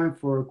other time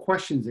for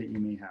questions that you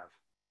may have.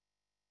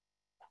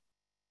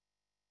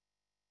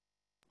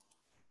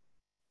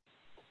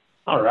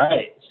 All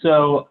right.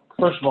 So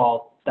first of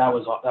all, that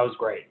was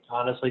great.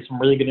 Honestly, some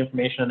really good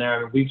information in there. I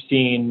mean, we've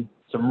seen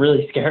some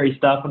really scary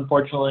stuff,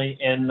 unfortunately,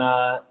 in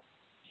our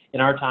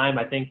time.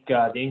 I think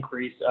the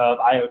increase of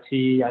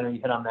IoT, I know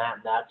you hit on that,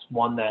 and that's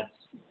one that's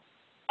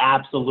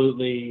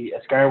absolutely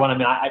a scary one. I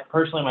mean, I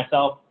personally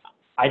myself,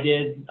 I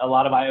did a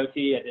lot of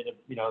IoT. I did,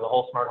 the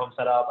whole smart home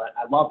setup.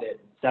 I loved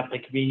it. It's definitely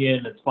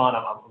convenient. It's fun.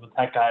 I'm a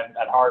tech guy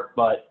at heart,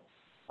 but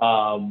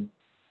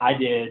I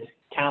did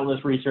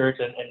countless research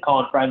and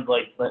calling friends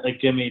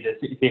like Jimmy to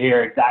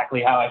hear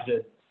exactly how I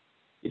should,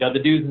 the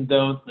do's and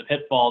don'ts, and the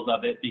pitfalls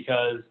of it,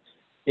 because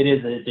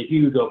it's a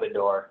huge open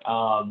door.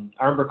 I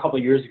remember a couple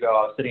of years ago,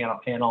 I was sitting on a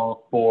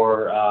panel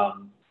for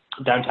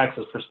down in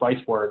Texas for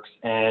Spiceworks,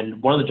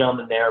 and one of the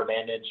gentlemen there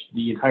managed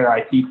the entire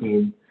IT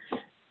team.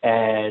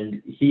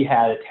 And he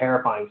had a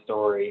terrifying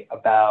story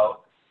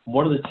about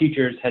one of the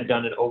teachers had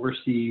done an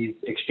overseas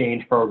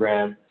exchange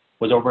program,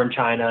 was over in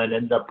China, and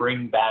ended up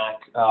bringing back,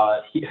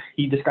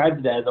 he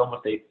described it as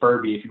almost a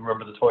Furby, if you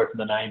remember the toy from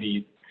the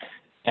 90s.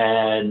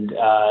 And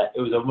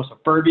it was almost a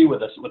Furby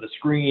with a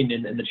screen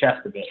in the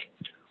chest of it.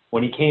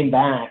 When he came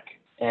back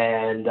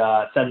and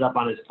set it up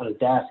on his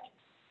desk,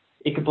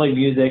 it could play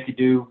music, could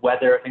do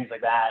weather, things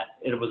like that.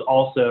 It was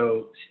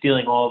also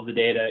stealing all of the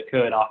data it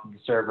could off of the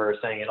server,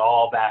 sending it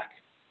all back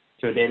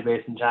to a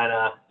database in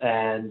China,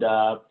 and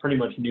pretty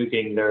much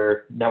nuking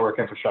their network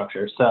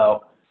infrastructure.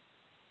 So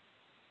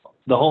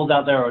the holes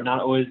out there are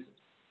not always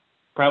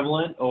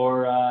prevalent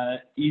or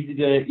easy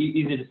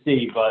to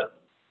see,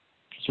 but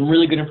some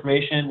really good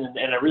information,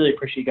 and I really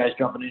appreciate you guys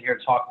jumping in here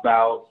to talk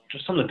about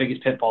just some of the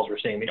biggest pitfalls we're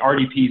seeing. I mean,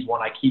 RDP is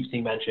one I keep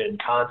seeing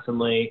mentioned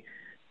constantly.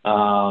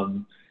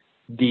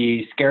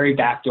 The scary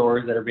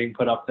backdoors that are being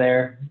put up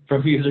there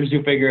from users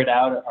who figure it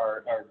out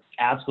are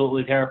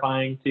absolutely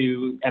terrifying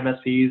to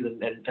MSPs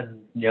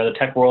and the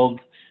tech world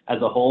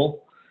as a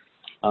whole.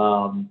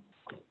 So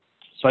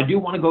I do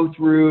want to go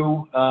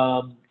through,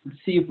 let's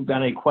see if we've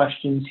got any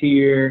questions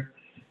here.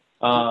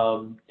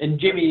 And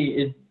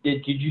Jimmy,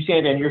 did you see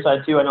anything on your side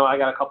too? I know I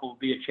got a couple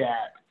via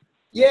chat.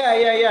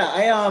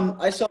 Yeah.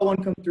 I saw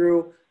one come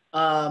through,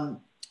 and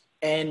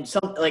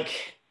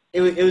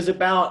it was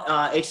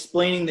about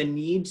explaining the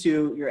need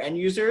to your end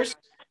users.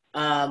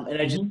 And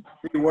I just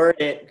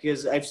reword it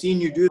because I've seen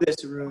you do this,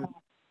 Arun,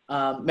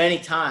 many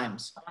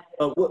times.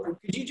 But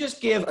could you just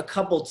give a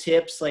couple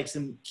tips, like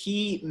some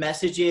key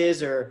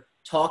messages or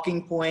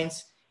talking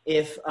points,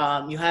 if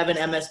you have an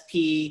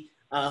MSP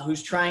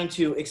who's trying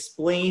to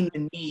explain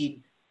the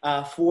need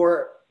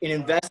for an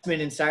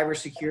investment in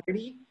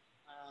cybersecurity,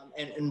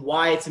 and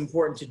why it's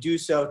important to do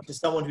so to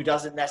someone who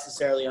doesn't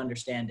necessarily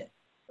understand it?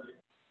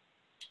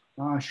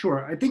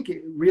 Sure. I think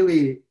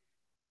really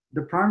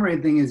the primary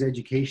thing is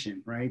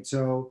education, right?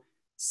 So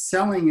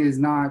selling is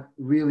not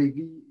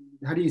really,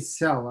 how do you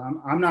sell?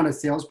 I'm not a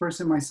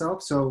salesperson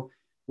myself. So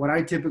what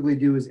I typically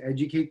do is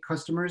educate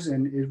customers.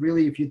 And it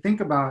really, if you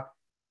think about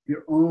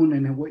your own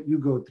and what you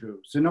go through.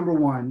 So number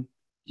one,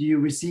 do you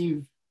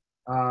receive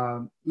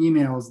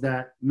emails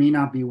that may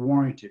not be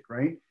warranted,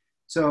 right?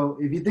 So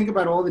if you think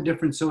about all the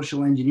different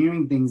social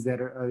engineering things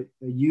that a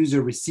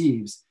user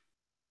receives,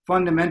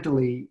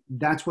 fundamentally,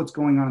 that's what's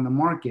going on in the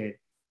market.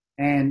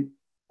 And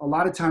a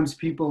lot of times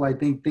people, I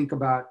think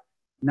about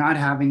not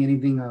having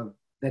anything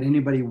that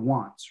anybody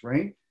wants,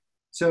 right?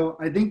 So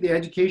I think the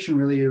education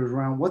really is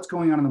around what's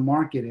going on in the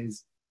market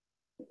is,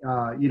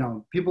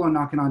 people are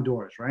knocking on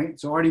doors, right?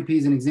 So RDP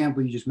is an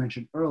example you just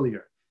mentioned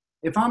earlier.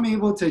 If I'm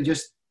able to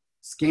just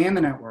scan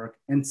the network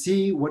and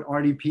see what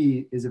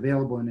RDP is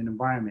available in an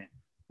environment,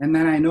 and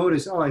then I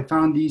notice, oh, I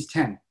found these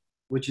 10,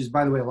 which is,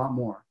 by the way, a lot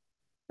more.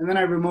 And then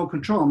I remote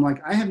control. I'm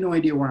like, I have no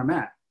idea where I'm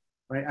at,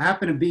 right? I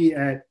happen to be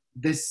at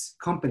this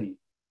company.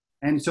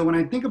 And so when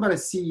I think about a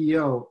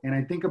CEO and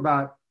I think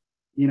about,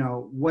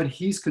 what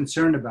he's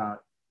concerned about,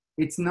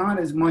 it's not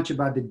as much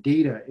about the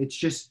data. It's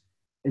just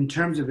in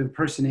terms of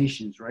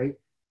impersonations, right?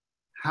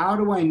 How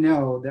do I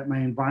know that my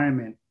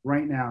environment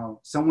right now,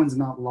 someone's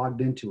not logged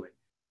into it?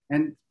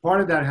 And part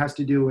of that has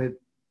to do with,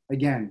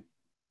 again,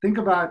 think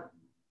about,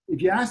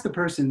 if you ask the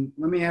person,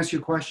 let me ask you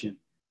a question.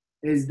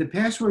 Is the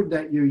password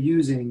that you're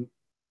using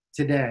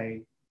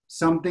today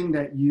something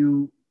that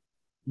you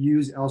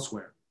use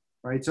elsewhere,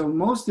 right? So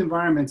most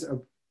environments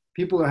of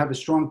people have a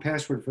strong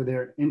password for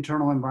their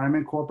internal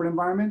environment, corporate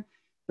environment,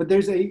 but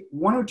there's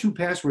one or two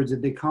passwords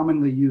that they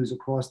commonly use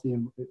across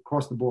the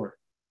board.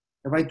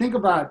 If I think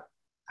about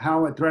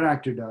how a threat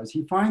actor does,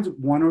 he finds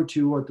one or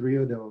two or three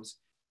of those,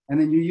 and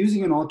then you're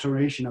using an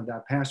alteration of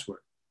that password.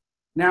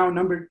 Now,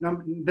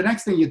 the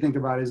next thing you think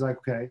about is like,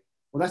 okay,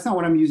 well, that's not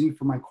what I'm using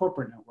for my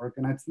corporate network,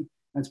 and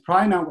that's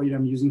probably not what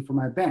I'm using for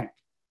my bank.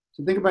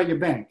 So think about your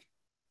bank.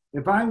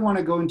 If I want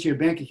to go into your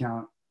bank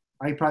account,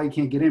 I probably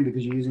can't get in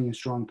because you're using a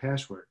strong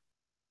password.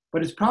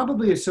 But it's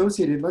probably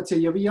associated, let's say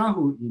you have a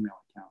Yahoo email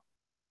account.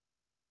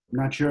 I'm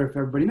not sure if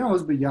everybody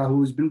knows, but Yahoo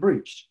has been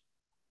breached.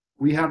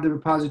 We have the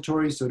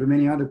repository, so do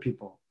many other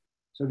people.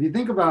 So if you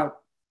think about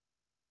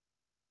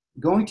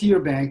going to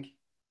your bank,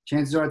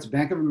 chances are it's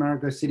Bank of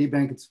America,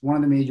 Citibank, it's one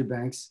of the major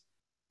banks,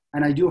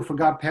 and I do a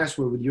forgot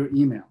password with your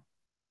email.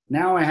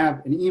 Now I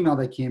have an email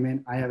that came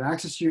in, I have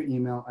access to your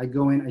email, I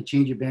go in, I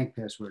change your bank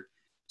password.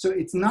 So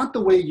it's not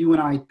the way you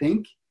and I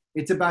think,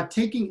 it's about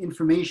taking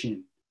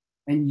information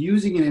and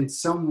using it in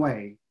some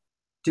way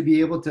to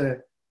be able to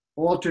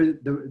alter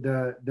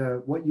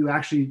the what you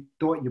actually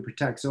thought you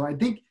protect. So I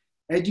think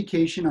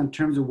education in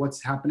terms of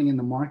what's happening in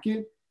the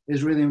market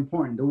is really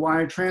important. The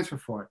wire transfer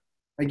fraud,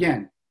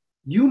 again,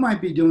 you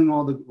might be doing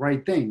all the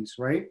right things,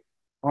 right?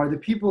 Are the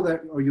people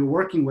that you're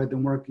working with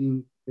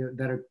and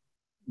that are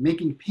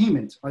making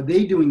payments, are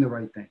they doing the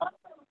right thing?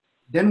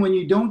 Then when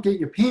you don't get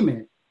your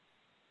payment,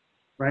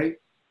 right,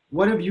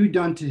 what have you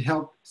done to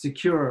help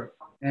secure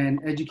and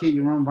educate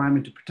your own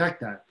environment to protect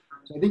that?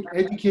 So I think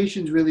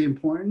education is really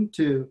important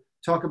to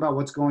talk about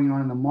what's going on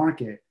in the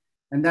market.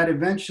 And that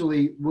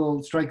eventually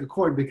will strike a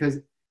chord, because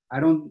I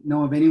don't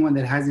know of anyone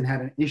that hasn't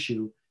had an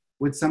issue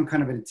with some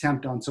kind of an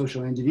attempt on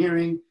social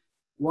engineering,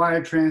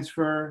 wire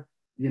transfer,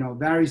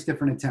 various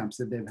different attempts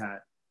that they've had.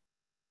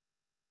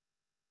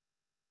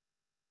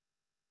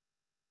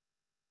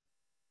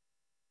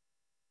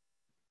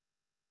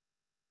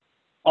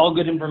 All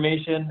good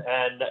information,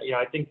 and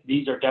I think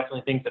these are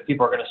definitely things that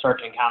people are going to start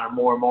to encounter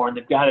more and more, and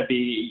they've got to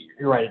be.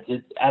 You're right.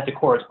 It's at the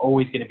core, it's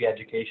always going to be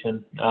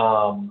education.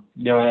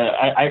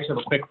 I actually have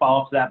a quick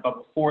follow up to that,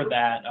 but before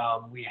that,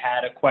 we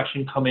had a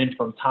question come in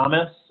from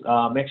Thomas.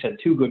 Actually, had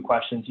two good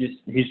questions.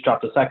 He just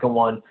dropped the second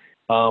one.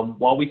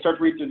 While we start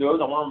to read through those,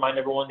 I want to remind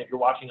everyone, if you're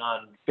watching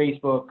on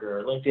Facebook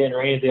or LinkedIn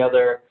or any of the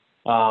other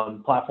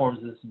platforms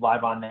this is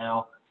live on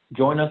now,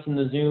 join us in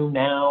the Zoom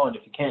now, and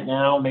if you can't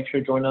now, make sure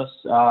to join us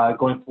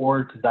going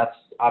forward, because that's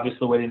obviously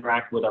the way to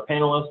interact with our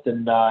panelists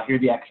and hear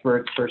the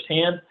experts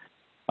firsthand.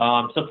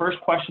 So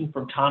first question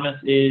from Thomas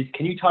is,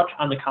 can you touch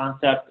on the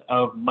concept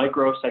of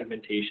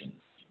micro-segmentation?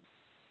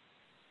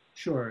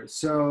 Sure.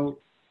 So,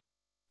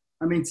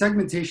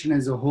 segmentation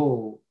as a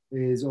whole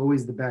is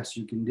always the best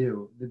you can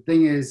do. The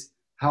thing is,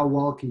 how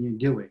well can you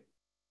do it,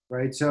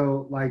 right?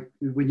 So like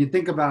when you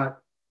think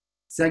about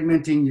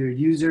segmenting your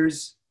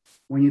users,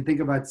 when you think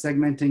about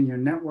segmenting your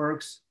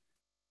networks,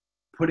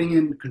 putting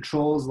in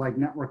controls like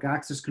network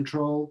access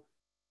control,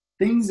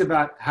 things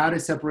about how to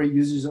separate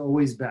users are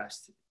always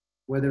best,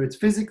 whether it's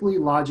physically,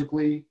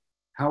 logically,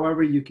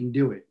 however you can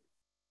do it.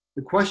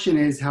 The question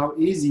is, how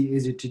easy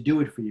is it to do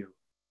it for you?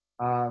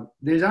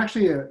 There's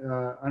actually I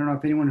don't know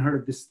if anyone heard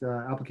of this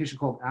application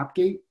called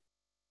AppGate.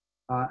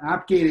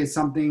 AppGate is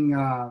something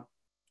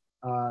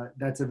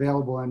that's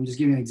available. I'm just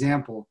giving you an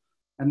example.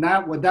 And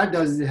what that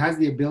does is it has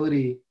the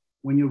ability,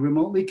 when you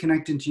remotely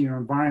connect into your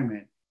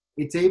environment,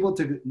 it's able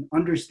to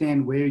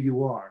understand where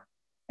you are.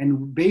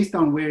 And based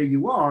on where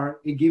you are,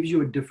 it gives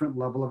you a different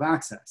level of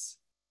access.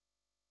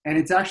 and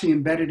it's actually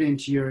embedded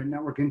into your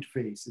network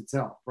interface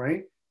itself,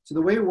 right? So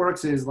the way it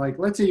works is like,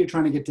 let's say you're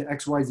trying to get to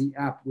XYZ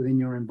app within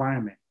your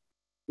environment.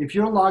 If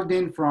you're logged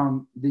in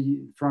from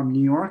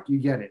New York, you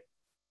get it.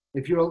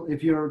 If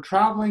you're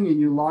traveling and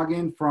you log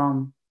in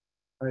from,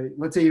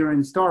 let's say you're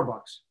in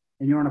Starbucks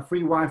and you're on a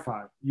free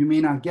Wi-Fi, you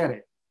may not get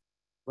it,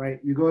 right?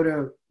 You go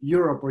to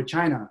Europe or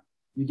China,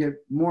 you get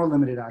more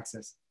limited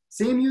access.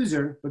 Same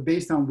user, but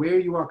based on where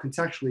you are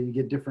contextually, you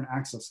get different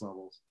access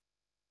levels.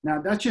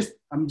 Now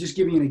I'm just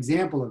giving you an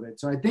example of it.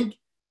 So I think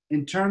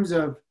in terms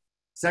of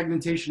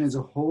segmentation as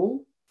a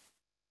whole,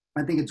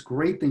 I think it's a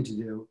great thing to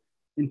do.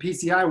 In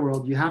PCI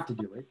world, you have to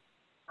do it,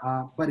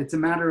 but it's a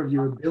matter of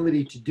your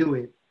ability to do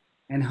it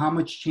and how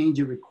much change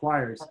it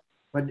requires.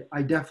 But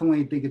I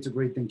definitely think it's a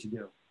great thing to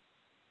do.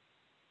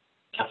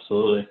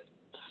 Absolutely.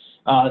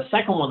 The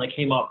second one that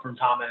came up from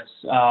Thomas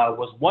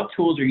was, what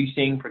tools are you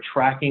seeing for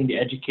tracking the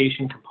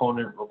education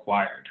component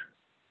required?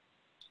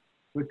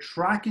 For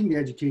tracking the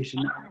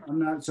education,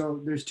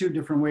 so there's two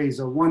different ways.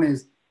 So one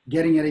is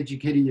getting it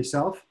educated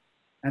yourself.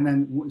 And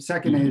then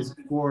second is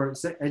for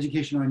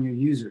education on your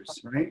users,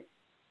 right?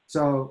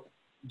 So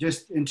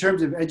just in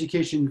terms of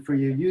education for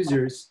your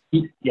users.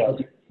 Yeah,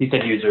 he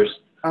said users.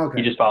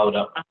 Okay. He just followed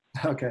up.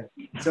 Okay.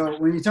 So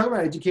when you talk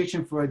about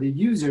education for the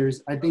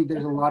users, I think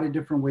there's a lot of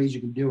different ways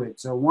you can do it.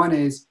 So one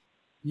is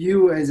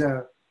you as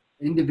a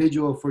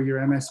individual for your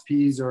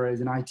MSPs or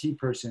as an IT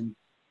person,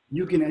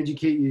 you can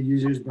educate your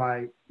users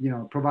by,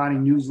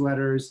 providing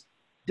newsletters,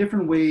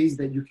 different ways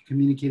that you can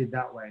communicate it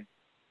that way.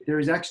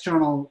 There's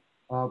external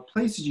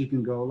places you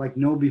can go, like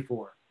KnowBe4,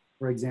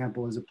 for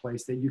example, is a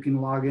place that you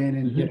can log in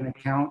and get an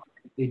account.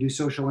 They do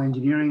social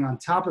engineering on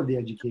top of the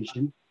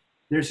education.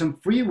 There's some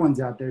free ones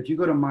out there. If you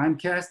go to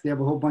Mimecast, they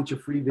have a whole bunch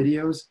of free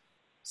videos.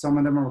 Some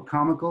of them are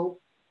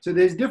comical. So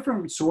there's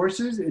different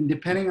sources, and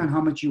depending on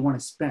how much you want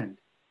to spend.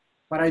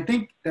 But I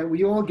think that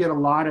we all get a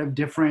lot of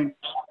different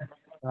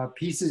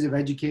pieces of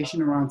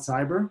education around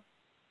cyber,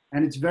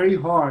 and it's very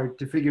hard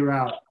to figure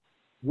out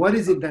what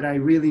is it that I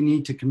really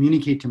need to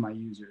communicate to my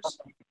users.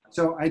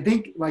 So I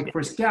think, like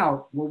for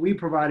Scout, what we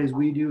provide is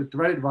we do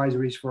threat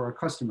advisories for our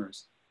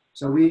customers.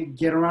 So we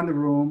get around the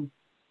room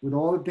with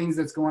all the things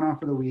that's going on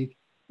for the week.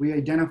 We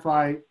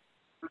identify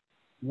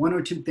one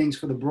or two things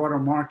for the broader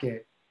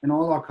market and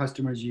all our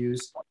customers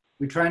use.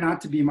 We try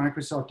not to be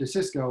Microsoft or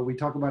Cisco. We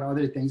talk about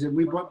other things. And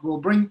we'll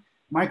bring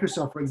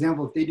Microsoft, for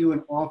example, if they do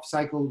an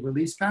off-cycle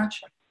release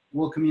patch,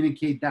 we'll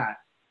communicate that,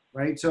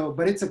 right? So,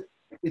 but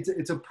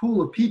it's a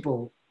pool of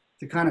people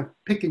to kind of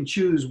pick and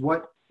choose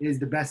what is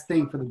the best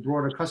thing for the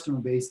broader customer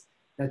base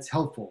that's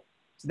helpful.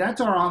 So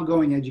that's our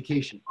ongoing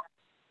education.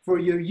 For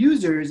your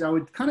users, I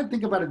would kind of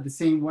think about it the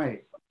same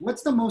way.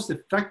 What's the most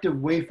effective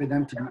way for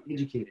them to be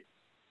educated?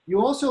 You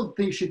also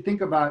should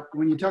think about,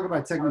 when you talk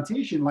about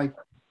segmentation, like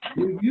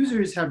your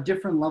users have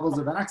different levels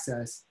of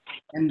access,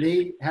 and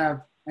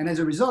as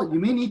a result, you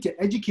may need to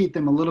educate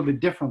them a little bit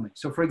differently.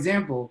 So for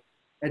example,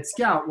 at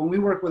Scout, when we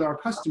work with our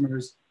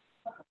customers,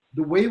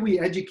 the way we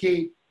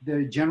educate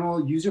the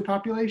general user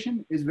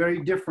population is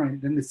very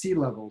different than the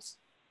C-levels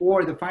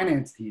or the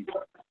finance team.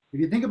 If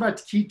you think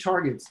about key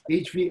targets,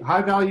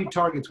 high value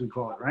targets, we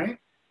call it, right?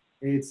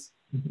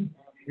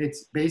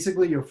 It's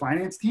basically your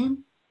finance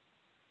team,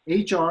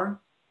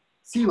 HR,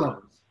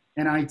 C-levels,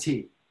 and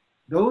IT.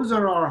 Those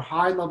are our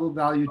high level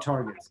value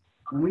targets.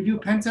 When we do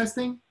pen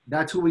testing,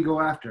 that's who we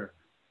go after.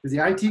 Because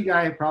the IT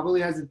guy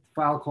probably has a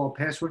file called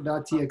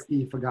password.txt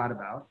he forgot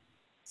about,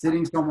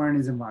 sitting somewhere in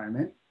his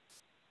environment.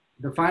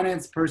 The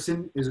finance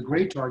person is a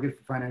great target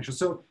for financial.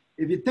 So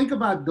if you think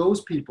about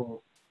those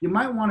people, you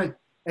might want to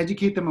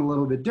educate them a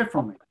little bit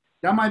differently.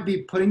 That might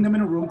be putting them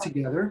in a room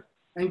together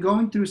and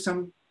going through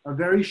a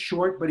very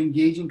short but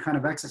engaging kind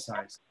of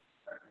exercise.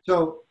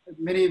 So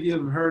many of you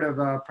have heard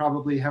of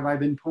probably Have I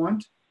Been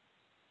Pawned?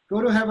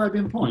 Go to Have I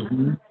Been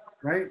Pawned,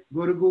 right?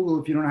 Go to Google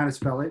if you don't know how to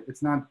spell it.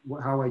 It's not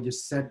how I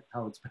just said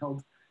how it's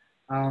spelled.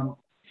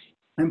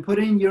 And put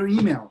in your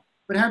email,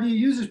 but have your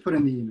users put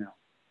in the email,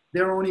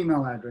 their own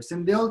email address,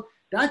 and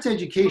that's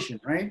education,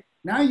 right?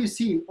 Now you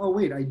see, oh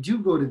wait, I do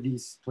go to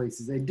these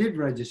places. I did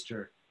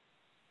register.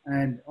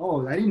 And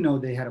oh, I didn't know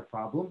they had a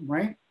problem,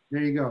 right?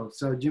 There you go.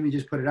 So Jimmy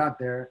just put it out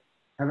there.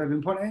 Have I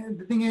been put? And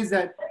the thing is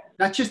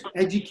that's just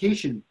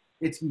education.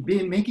 It's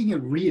making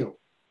it real,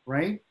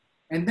 right?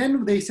 And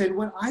then they said,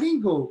 well, I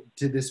didn't go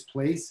to this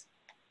place,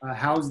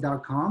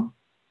 house.com.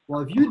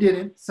 Well, if you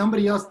didn't,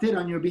 somebody else did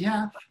on your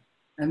behalf,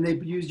 and they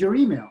used your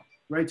email,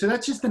 right? So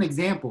that's just an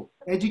example.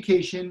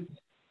 Education,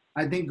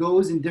 I think,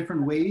 goes in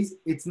different ways.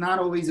 It's not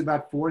always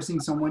about forcing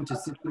someone to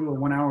sit through a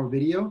 1-hour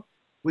video,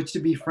 which, to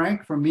be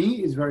frank, for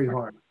me is very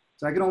hard.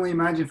 So I can only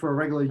imagine for a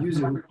regular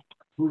user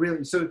who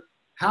really, so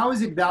how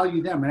does it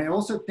value them? And I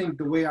also think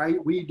the way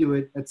we do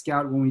it at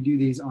Scout when we do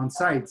these on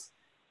sites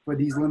for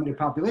these limited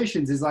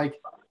populations is like,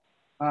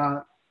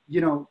 I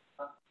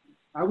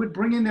would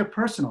bring in their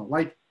personal,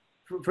 like,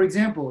 for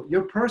example,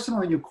 your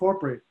personal and your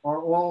corporate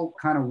are all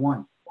kind of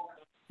one.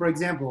 For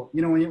example,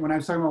 when I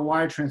was talking about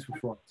wire transfer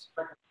frauds,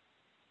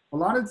 a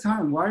lot of the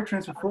time, wire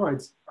transfer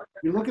frauds,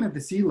 you're looking at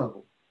the C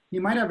level. He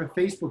might have a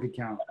Facebook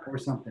account or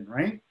something,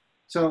 right?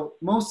 So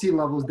most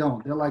C-levels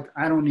don't. They're like,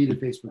 I don't need a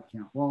Facebook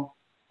account. Well,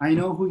 I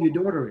know who your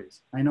daughter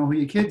is. I know who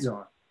your kids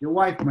are. Your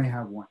wife may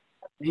have one.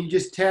 And they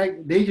just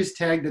tag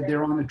that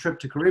they're on a trip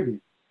to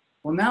Caribbean.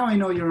 Well, now I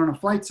know you're on a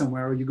flight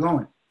somewhere or you're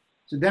going.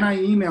 So then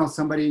I email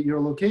somebody your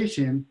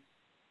location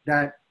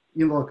that,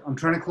 look, I'm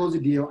trying to close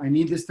a deal. I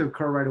need this to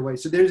occur right away.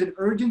 So there's an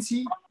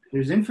urgency,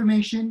 there's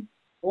information,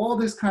 all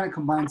this kind of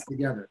combines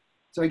together.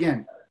 So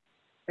again,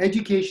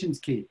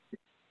 education's key.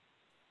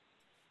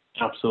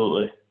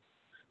 Absolutely.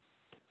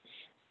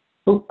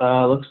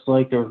 Looks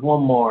like there's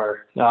one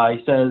more.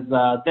 He says,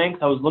 thanks,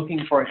 I was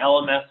looking for an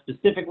LMS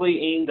specifically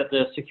aimed at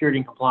the security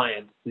and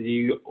compliance.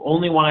 The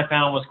only one I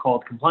found was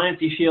called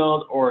Compliancy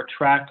Shield or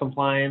Track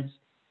Compliance,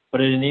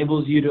 but it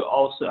enables you to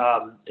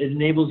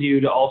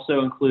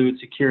also include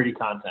security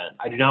content.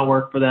 I do not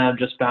work for them,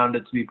 just found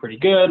it to be pretty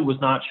good, was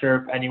not sure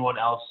if anyone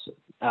else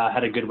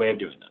had a good way of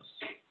doing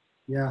this.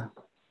 Yeah,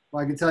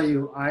 well, I can tell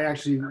you, I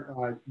actually,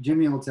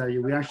 Jimmy will tell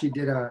you, we actually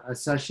did a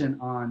session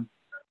on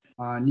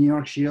New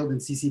York Shield and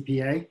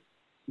CCPA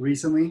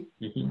recently.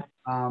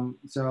 Mm-hmm.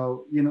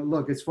 So,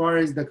 look, as far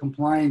as the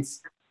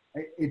compliance,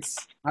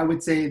 I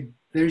would say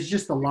there's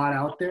just a lot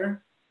out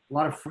there, a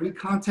lot of free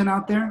content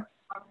out there.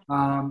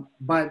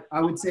 But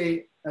I would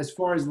say as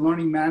far as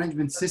learning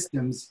management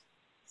systems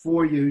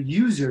for your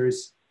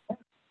users,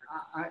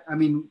 I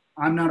mean,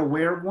 I'm not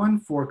aware of one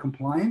for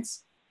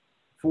compliance,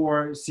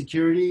 for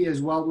security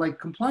as well. Like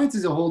compliance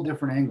is a whole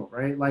different angle,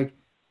 right? Like,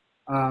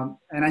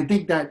 and I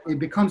think that it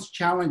becomes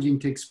challenging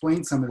to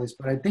explain some of this,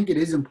 but I think it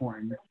is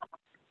important.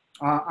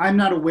 I'm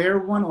not aware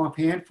of one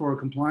offhand for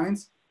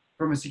compliance.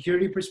 From a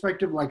security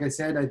perspective, like I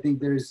said, I think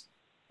there's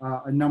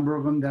a number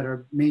of them that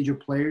are major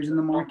players in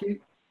the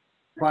market.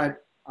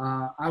 But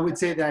I would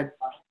say that,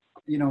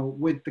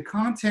 with the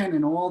content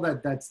and all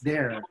that's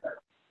there,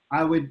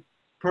 I would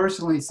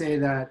personally say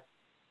that,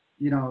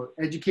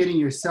 educating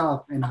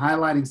yourself and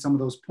highlighting some of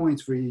those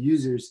points for your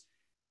users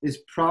is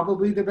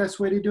probably the best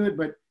way to do it.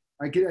 But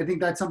I think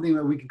that's something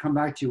that we can come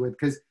back to you with,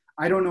 because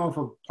I don't know if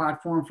a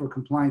platform for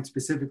compliance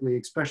specifically,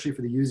 especially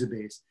for the user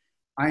base,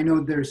 I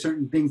know there are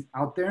certain things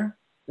out there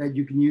that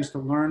you can use to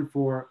learn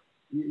for,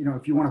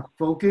 if you want to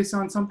focus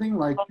on something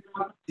like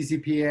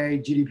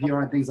CCPA,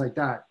 GDPR, and things like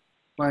that,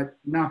 but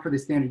not for the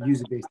standard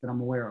user base that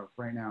I'm aware of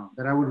right now,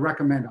 that I would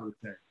recommend, I would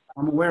say.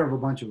 I'm aware of a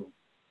bunch of them.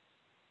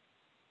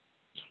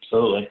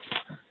 Absolutely.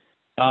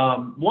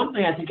 One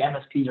thing I think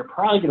MSPs are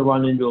probably going to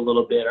run into a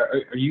little bit,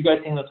 are you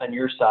guys seeing this on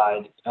your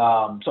side?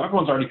 So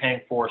everyone's already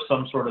paying for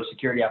some sort of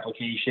security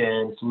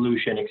application,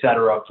 solution, et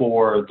cetera,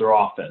 for their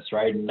office,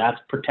 right? And that's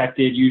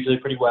protected usually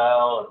pretty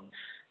well and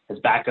has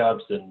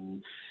backups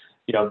and,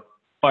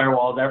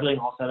 firewalls, everything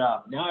all set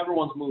up. Now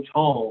everyone's moved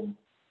home.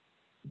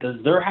 Does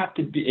there have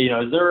to be,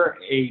 is there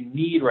a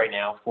need right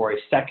now for a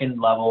second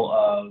level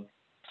of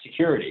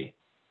security?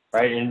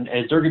 Right, and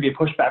is there going to be a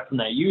pushback from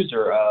that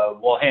user of,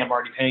 well, hey, I'm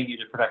already paying you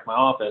to protect my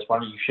office. Why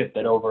don't you shift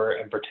that over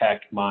and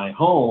protect my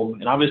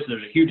home? And obviously,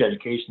 there's a huge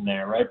education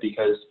there, right?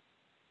 Because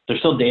there's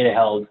still data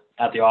held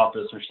at the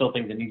office. There's still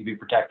things that need to be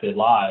protected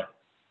live.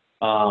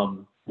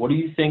 What do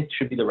you think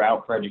should be the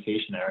route for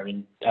education there? I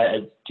mean,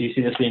 do you see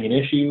this being an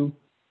issue?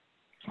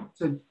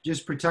 So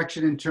just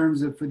protection in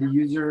terms of for the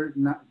user,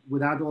 not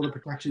without all the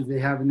protections they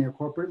have in their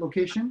corporate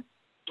location?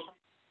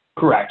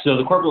 Correct. So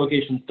the corporate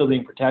location is still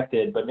being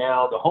protected, but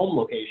now the home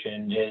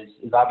location is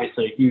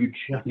obviously a huge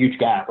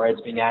gap, right?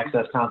 It's being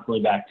accessed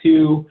constantly back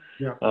to.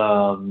 Yeah.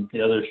 I'm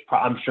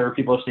sure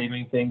people are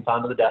saving things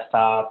onto the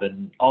desktop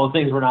and all the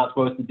things we're not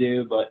supposed to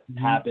do, but it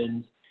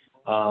happens.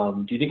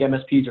 Do you think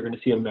MSPs are going to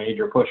see a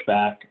major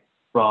pushback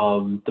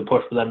from the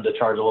push for them to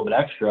charge a little bit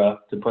extra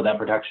to put that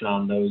protection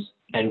on those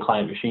end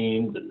client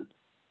machines?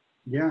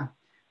 Yeah.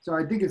 So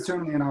I think it's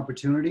certainly an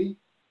opportunity.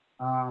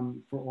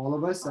 For all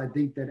of us. I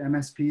think that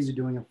MSPs are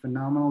doing a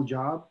phenomenal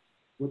job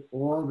with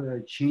all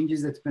the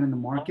changes that's been in the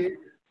market,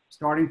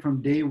 starting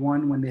from day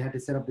one when they had to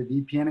set up the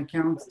VPN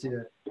accounts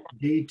to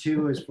day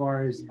two as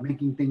far as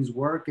making things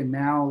work. And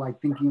now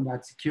like thinking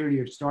about security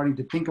or starting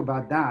to think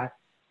about that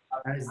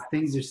as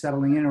things are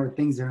settling in or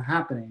things are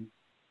happening.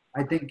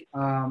 I think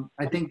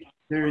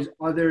there's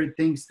other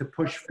things to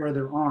push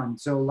further on.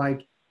 So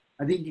like,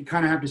 I think you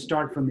kind of have to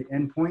start from the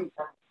endpoint,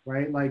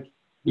 right? Like,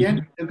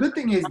 the good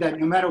thing is that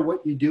no matter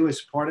what you do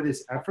as part of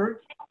this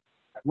effort,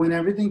 when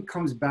everything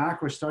comes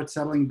back or starts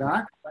settling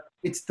back,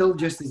 it's still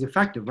just as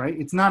effective, right?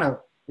 It's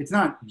not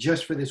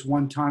just for this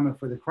one time or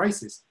for the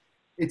crisis.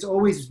 It's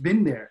always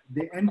been there.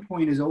 The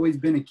endpoint has always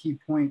been a key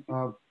point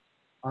of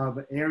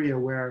an area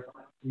where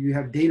you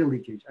have data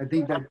leakage. I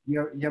think that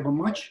you have a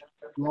much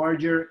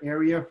larger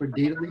area for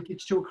data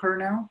leakage to occur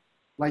now,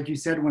 like you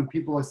said, when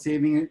people are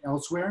saving it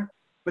elsewhere.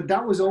 But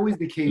that was always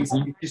the case.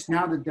 It's just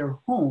now that they're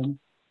home,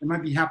 it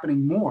might be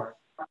happening more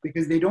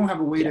because they don't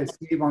have a way to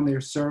save on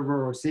their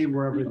server or save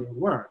wherever they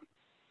work.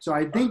 So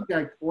I think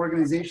that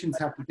organizations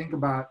have to think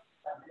about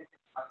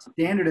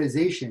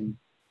standardization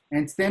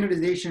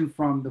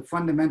from the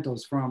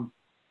fundamentals, from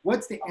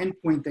what's the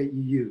endpoint that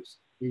you use?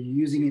 You're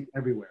using it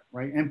everywhere,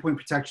 right? Endpoint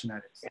protection,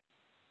 that is.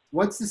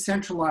 What's the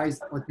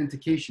centralized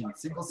authentication?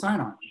 Single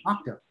sign-on,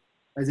 Okta,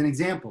 as an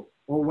example.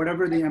 or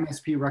whatever the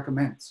MSP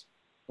recommends,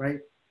 right?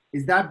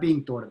 Is that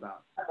being thought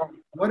about?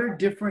 What are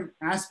different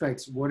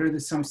aspects? What are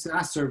some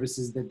SaaS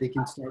services that they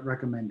can start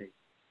recommending?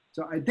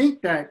 So I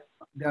think that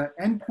the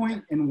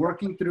endpoint and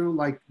working through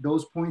like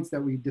those points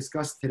that we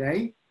discussed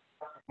today,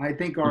 I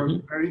think are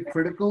very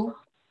critical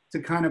to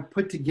kind of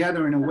put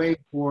together in a way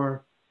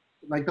for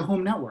like the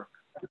home network.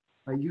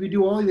 Right? You can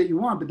do all that you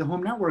want, but the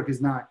home network is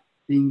not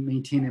being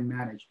maintained and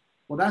managed.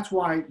 Well, that's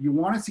why you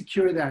want to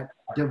secure that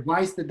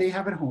device that they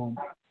have at home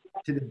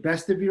to the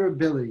best of your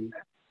ability.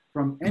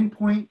 From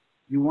endpoint,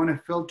 you want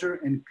to filter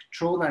and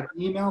control that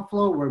email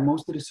flow where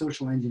most of the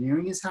social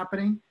engineering is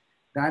happening.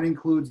 That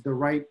includes the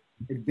right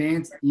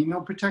advanced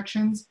email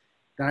protections.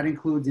 That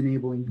includes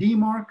enabling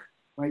DMARC,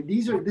 right?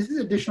 This is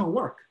additional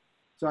work.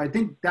 So I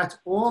think that's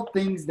all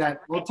things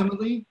that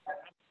ultimately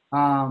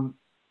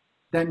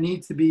that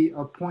needs to be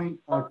a point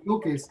of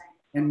focus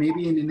and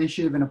maybe an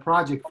initiative and a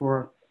project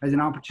as an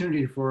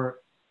opportunity to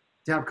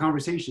have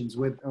conversations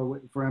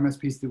for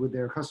MSPs with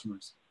their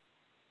customers.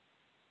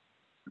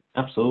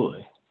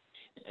 Absolutely.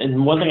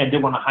 And one thing I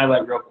did want to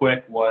highlight real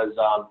quick was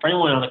for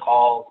anyone on the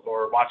call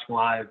or watching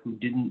live who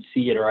didn't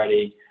see it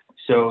already,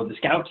 so the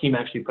Scout team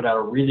actually put out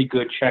a really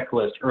good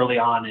checklist early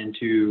on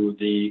into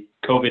the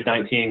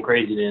COVID-19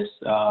 craziness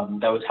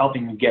that was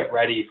helping you get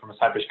ready from a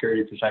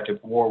cybersecurity perspective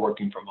for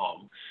working from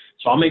home.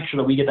 So I'll make sure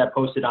that we get that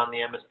posted on the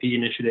MSP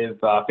Initiative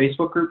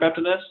Facebook group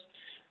after this.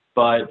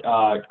 But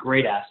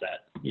great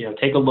asset.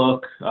 Take a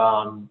look.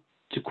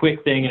 It's a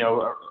quick thing.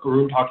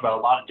 Arun talked about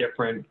a lot of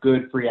different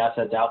good free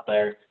assets out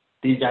there.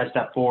 These guys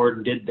stepped forward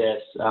and did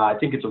this. I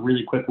think it's a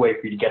really quick way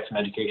for you to get some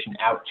education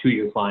out to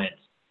your clients.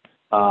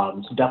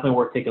 So definitely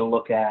worth taking a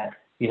look at.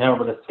 You can head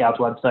over to Scout's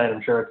website.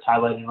 I'm sure it's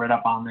highlighted right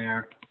up on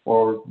there.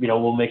 Or,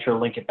 we'll make sure to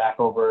link it back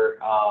over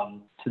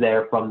to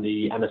there from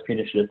the MSP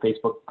Initiative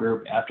Facebook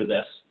group after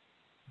this.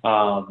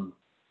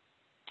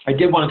 I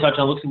did want to touch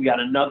on, looks like we got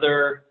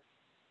another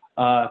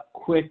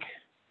quick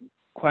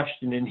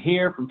question in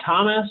here from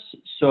Thomas.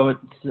 So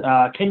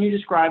it's, can you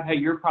describe how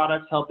your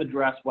products help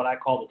address what I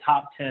call the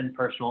top 10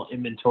 personal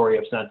inventory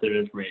of sensitive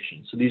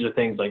information? So these are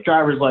things like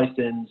driver's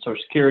license,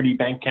 social security,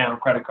 bank account,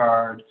 credit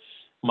card,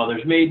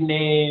 mother's maiden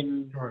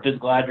name,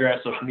 physical address,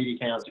 social media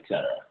accounts,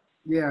 etc.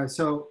 Yeah,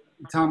 so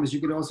Thomas, you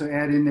could also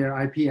add in their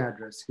IP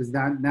address because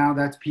now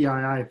that's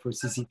PII for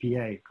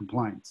CCPA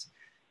compliance.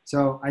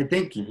 So I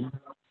think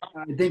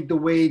the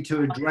way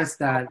to address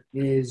that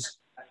is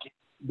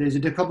there's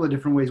a couple of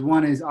different ways.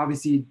 One is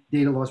obviously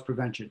data loss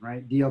prevention,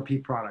 right?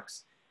 DLP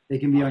products. They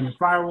can be on your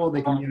firewall,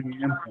 they can be on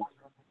your endpoint.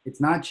 It's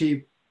not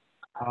cheap,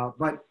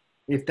 but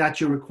if that's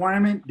your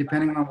requirement,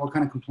 depending on what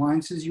kind of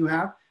compliances you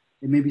have,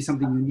 it may be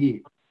something you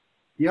need.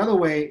 The other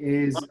way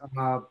is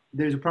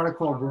there's a product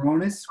called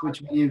Varonis,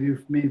 which many of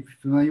you may be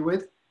familiar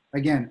with.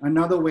 Again,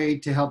 another way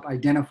to help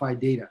identify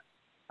data.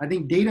 I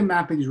think data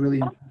mapping is really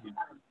important.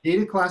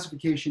 Data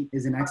classification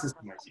is an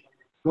exercise.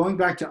 Going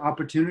back to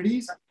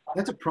opportunities,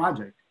 that's a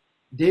project.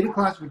 Data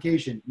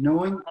classification,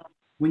 knowing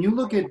when you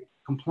look at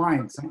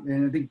compliance,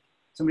 and I think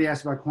somebody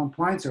asked about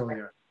compliance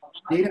earlier,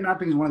 data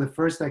mapping is one of the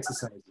first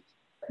exercises.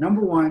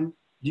 Number one,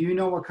 do you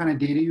know what kind of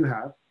data you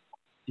have?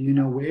 Do you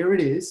know where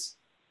it is?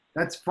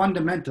 That's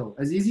fundamental.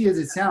 As easy as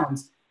it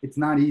sounds, it's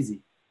not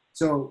easy.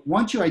 So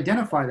once you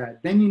identify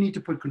that, then you need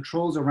to put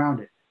controls around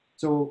it.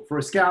 So for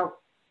a Scout,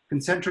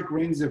 concentric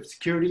rings of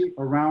security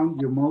around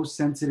your most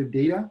sensitive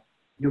data,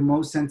 your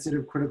most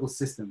sensitive critical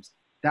systems.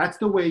 That's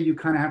the way you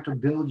kind of have to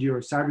build your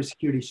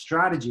cybersecurity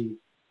strategy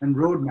and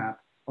roadmap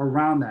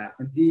around that.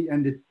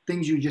 And the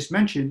things you just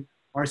mentioned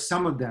are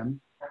some of them,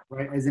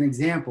 right, as an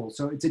example.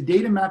 So it's a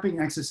data mapping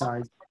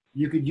exercise.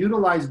 You could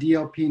utilize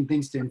DLP and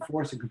things to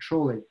enforce and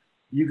control it.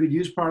 You could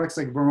use products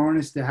like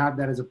Varonis to have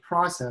that as a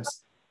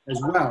process as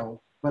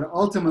well. But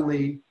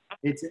ultimately,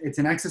 it's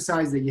an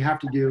exercise that you have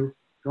to do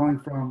going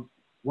from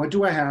what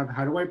do I have,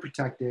 how do I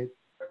protect it,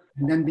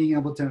 and then being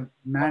able to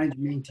manage,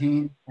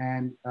 maintain,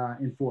 and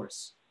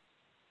enforce.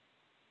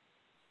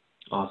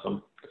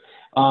 Awesome.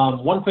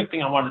 One quick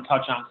thing I wanted to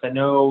touch on, because I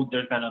know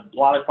there's been a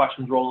lot of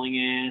questions rolling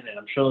in, and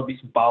I'm sure there'll be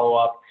some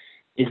follow-up.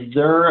 Is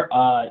there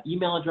an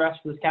email address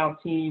for the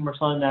Scout team or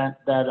something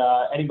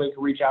that anybody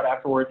can reach out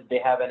afterwards if they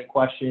have any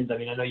questions? I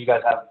mean, I know you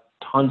guys have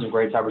tons of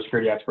great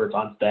cybersecurity experts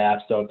on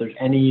staff, so if there's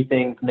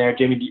anything from there,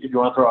 Jamie, if you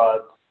want to throw a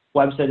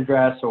website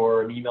address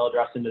or an email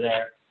address into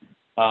there,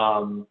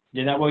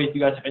 that way if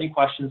you guys have any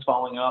questions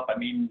following up, I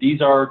mean,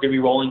 these are going to be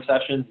rolling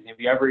sessions. It's going to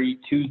be every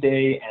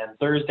Tuesday and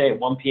Thursday at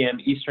 1 p.m.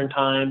 Eastern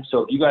time.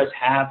 So if you guys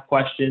have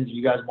questions,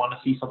 you guys want to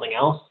see something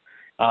else,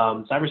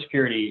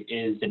 cybersecurity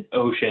is an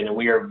ocean, and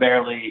we are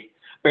barely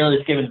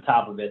skimming the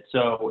top of it.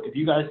 So if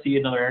you guys see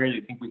another area that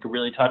you think we could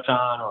really touch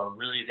on or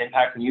really is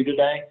impacting you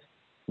today,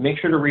 make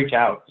sure to reach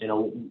out.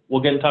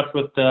 We'll get in touch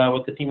with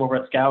the team over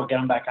at Scout, get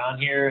them back on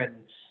here,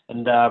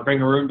 and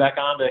bring Arun back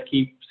on to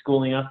keep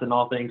schooling us in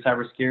all things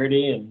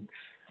cybersecurity and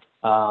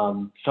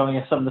showing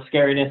us some of the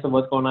scariness of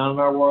what's going on in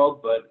our world,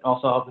 but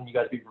also helping you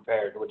guys be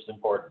prepared, which is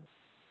important.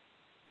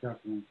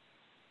 Definitely.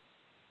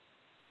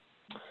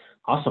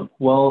 Awesome.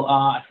 Well,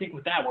 I think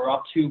with that, we're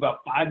up to about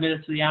 5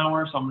 minutes of the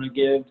hour, so I'm going to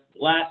give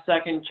last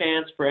second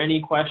chance for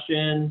any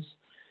questions.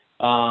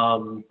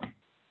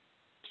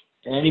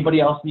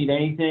 Anybody else need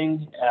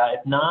anything?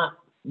 If not,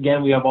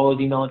 again, we have all those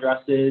email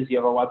addresses. You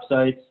have our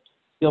websites.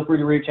 Feel free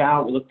to reach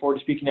out. We look forward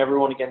to speaking to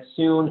everyone again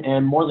soon.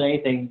 And more than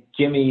anything,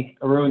 Jimmy,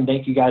 Arun,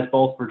 thank you guys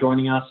both for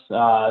joining us.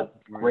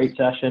 Great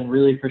session.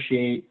 Really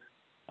appreciate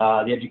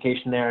the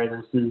education there.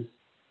 This is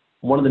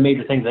one of the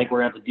major things I think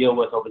we're going to have to deal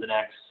with over the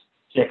next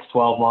 6,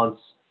 12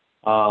 months,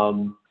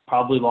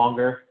 probably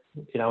longer,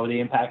 with the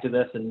impact of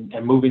this and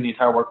moving the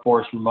entire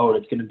workforce remote.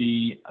 It's going to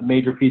be a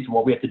major piece of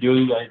what we have to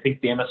do. I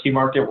think the MSP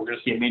market, we're going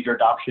to see a major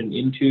adoption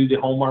into the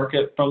home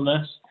market from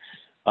this.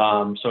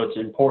 So it's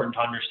important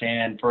to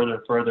understand further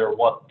and further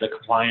what the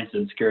compliance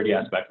and security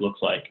aspect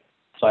looks like.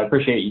 So I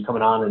appreciate you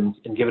coming on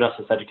and giving us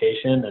this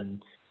education,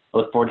 and I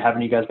look forward to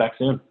having you guys back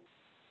soon.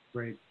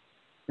 Great.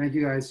 Thank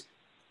you, guys.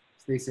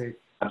 Stay safe.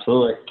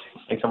 Absolutely.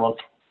 Thanks so much.